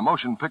radio or a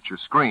motion picture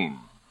screen.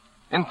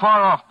 In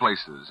far-off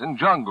places, in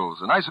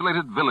jungles, in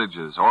isolated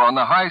villages, or on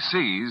the high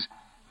seas,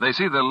 they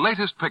see the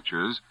latest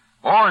pictures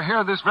or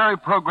hear this very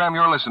program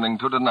you're listening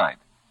to tonight.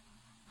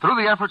 Through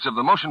the efforts of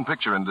the motion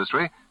picture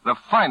industry, the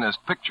finest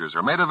pictures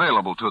are made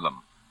available to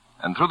them.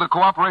 And through the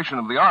cooperation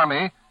of the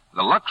Army,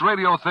 the Lux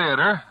Radio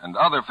Theater and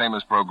other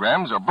famous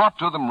programs are brought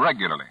to them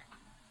regularly.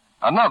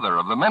 Another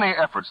of the many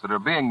efforts that are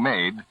being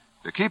made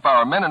to keep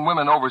our men and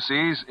women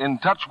overseas in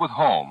touch with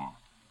home.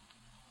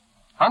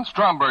 Hans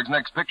Stromberg's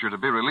next picture to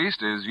be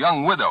released is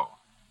Young Widow.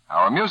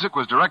 Our music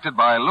was directed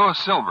by Louis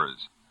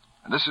Silvers.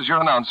 And this is your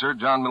announcer,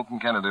 John Milton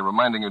Kennedy,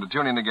 reminding you to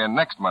tune in again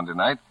next Monday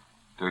night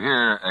to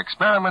hear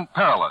Experiment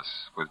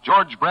Perilous with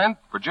George Brent,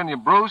 Virginia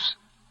Bruce,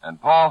 and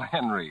Paul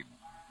Henry.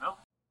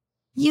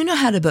 You know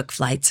how to book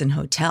flights and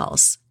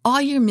hotels.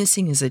 All you're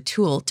missing is a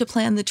tool to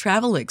plan the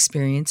travel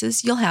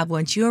experiences you'll have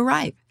once you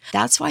arrive.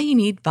 That's why you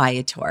need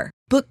Viator.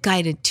 Book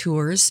guided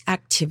tours,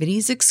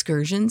 activities,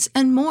 excursions,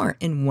 and more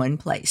in one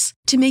place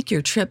to make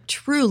your trip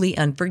truly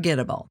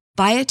unforgettable.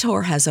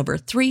 Viator has over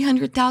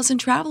 300,000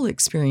 travel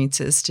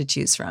experiences to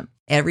choose from.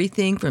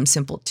 Everything from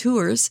simple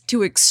tours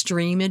to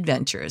extreme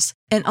adventures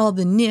and all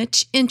the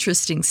niche,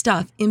 interesting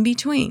stuff in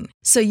between.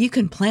 So you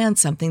can plan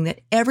something that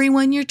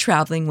everyone you're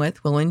traveling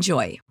with will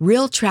enjoy.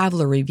 Real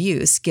traveler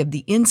reviews give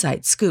the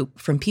inside scoop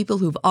from people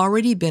who've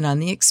already been on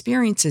the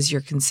experiences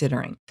you're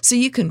considering. So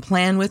you can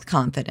plan with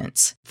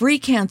confidence. Free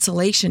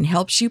cancellation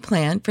helps you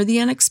plan for the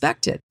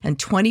unexpected. And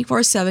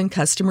 24/7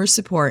 customer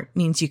support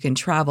means you can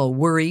travel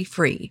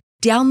worry-free.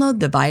 Download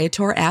the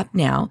Viator app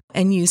now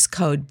and use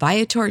code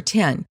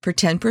Viator10 for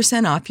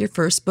 10% off your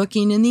first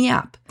booking in the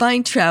app.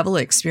 Find travel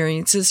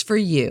experiences for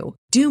you.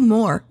 Do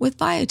more with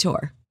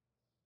Viator.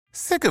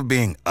 Sick of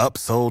being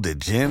upsold at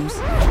gyms?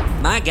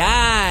 My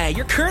guy,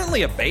 you're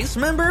currently a base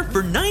member.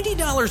 For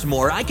 $90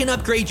 more, I can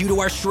upgrade you to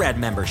our Shred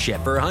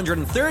membership. For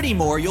 $130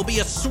 more, you'll be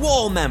a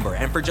Swole member.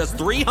 And for just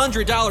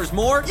 $300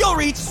 more, you'll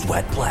reach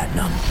Sweat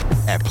Platinum.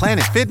 At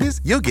Planet Fitness,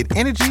 you'll get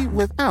energy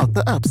without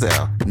the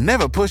upsell.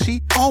 Never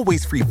pushy,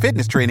 always free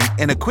fitness training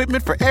and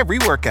equipment for every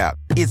workout.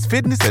 It's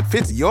fitness that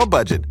fits your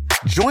budget.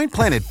 Join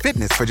Planet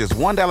Fitness for just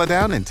 $1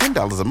 down and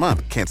 $10 a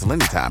month. Cancel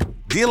anytime.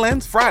 Deal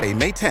ends Friday,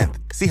 May 10th.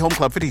 See Home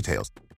Club for details.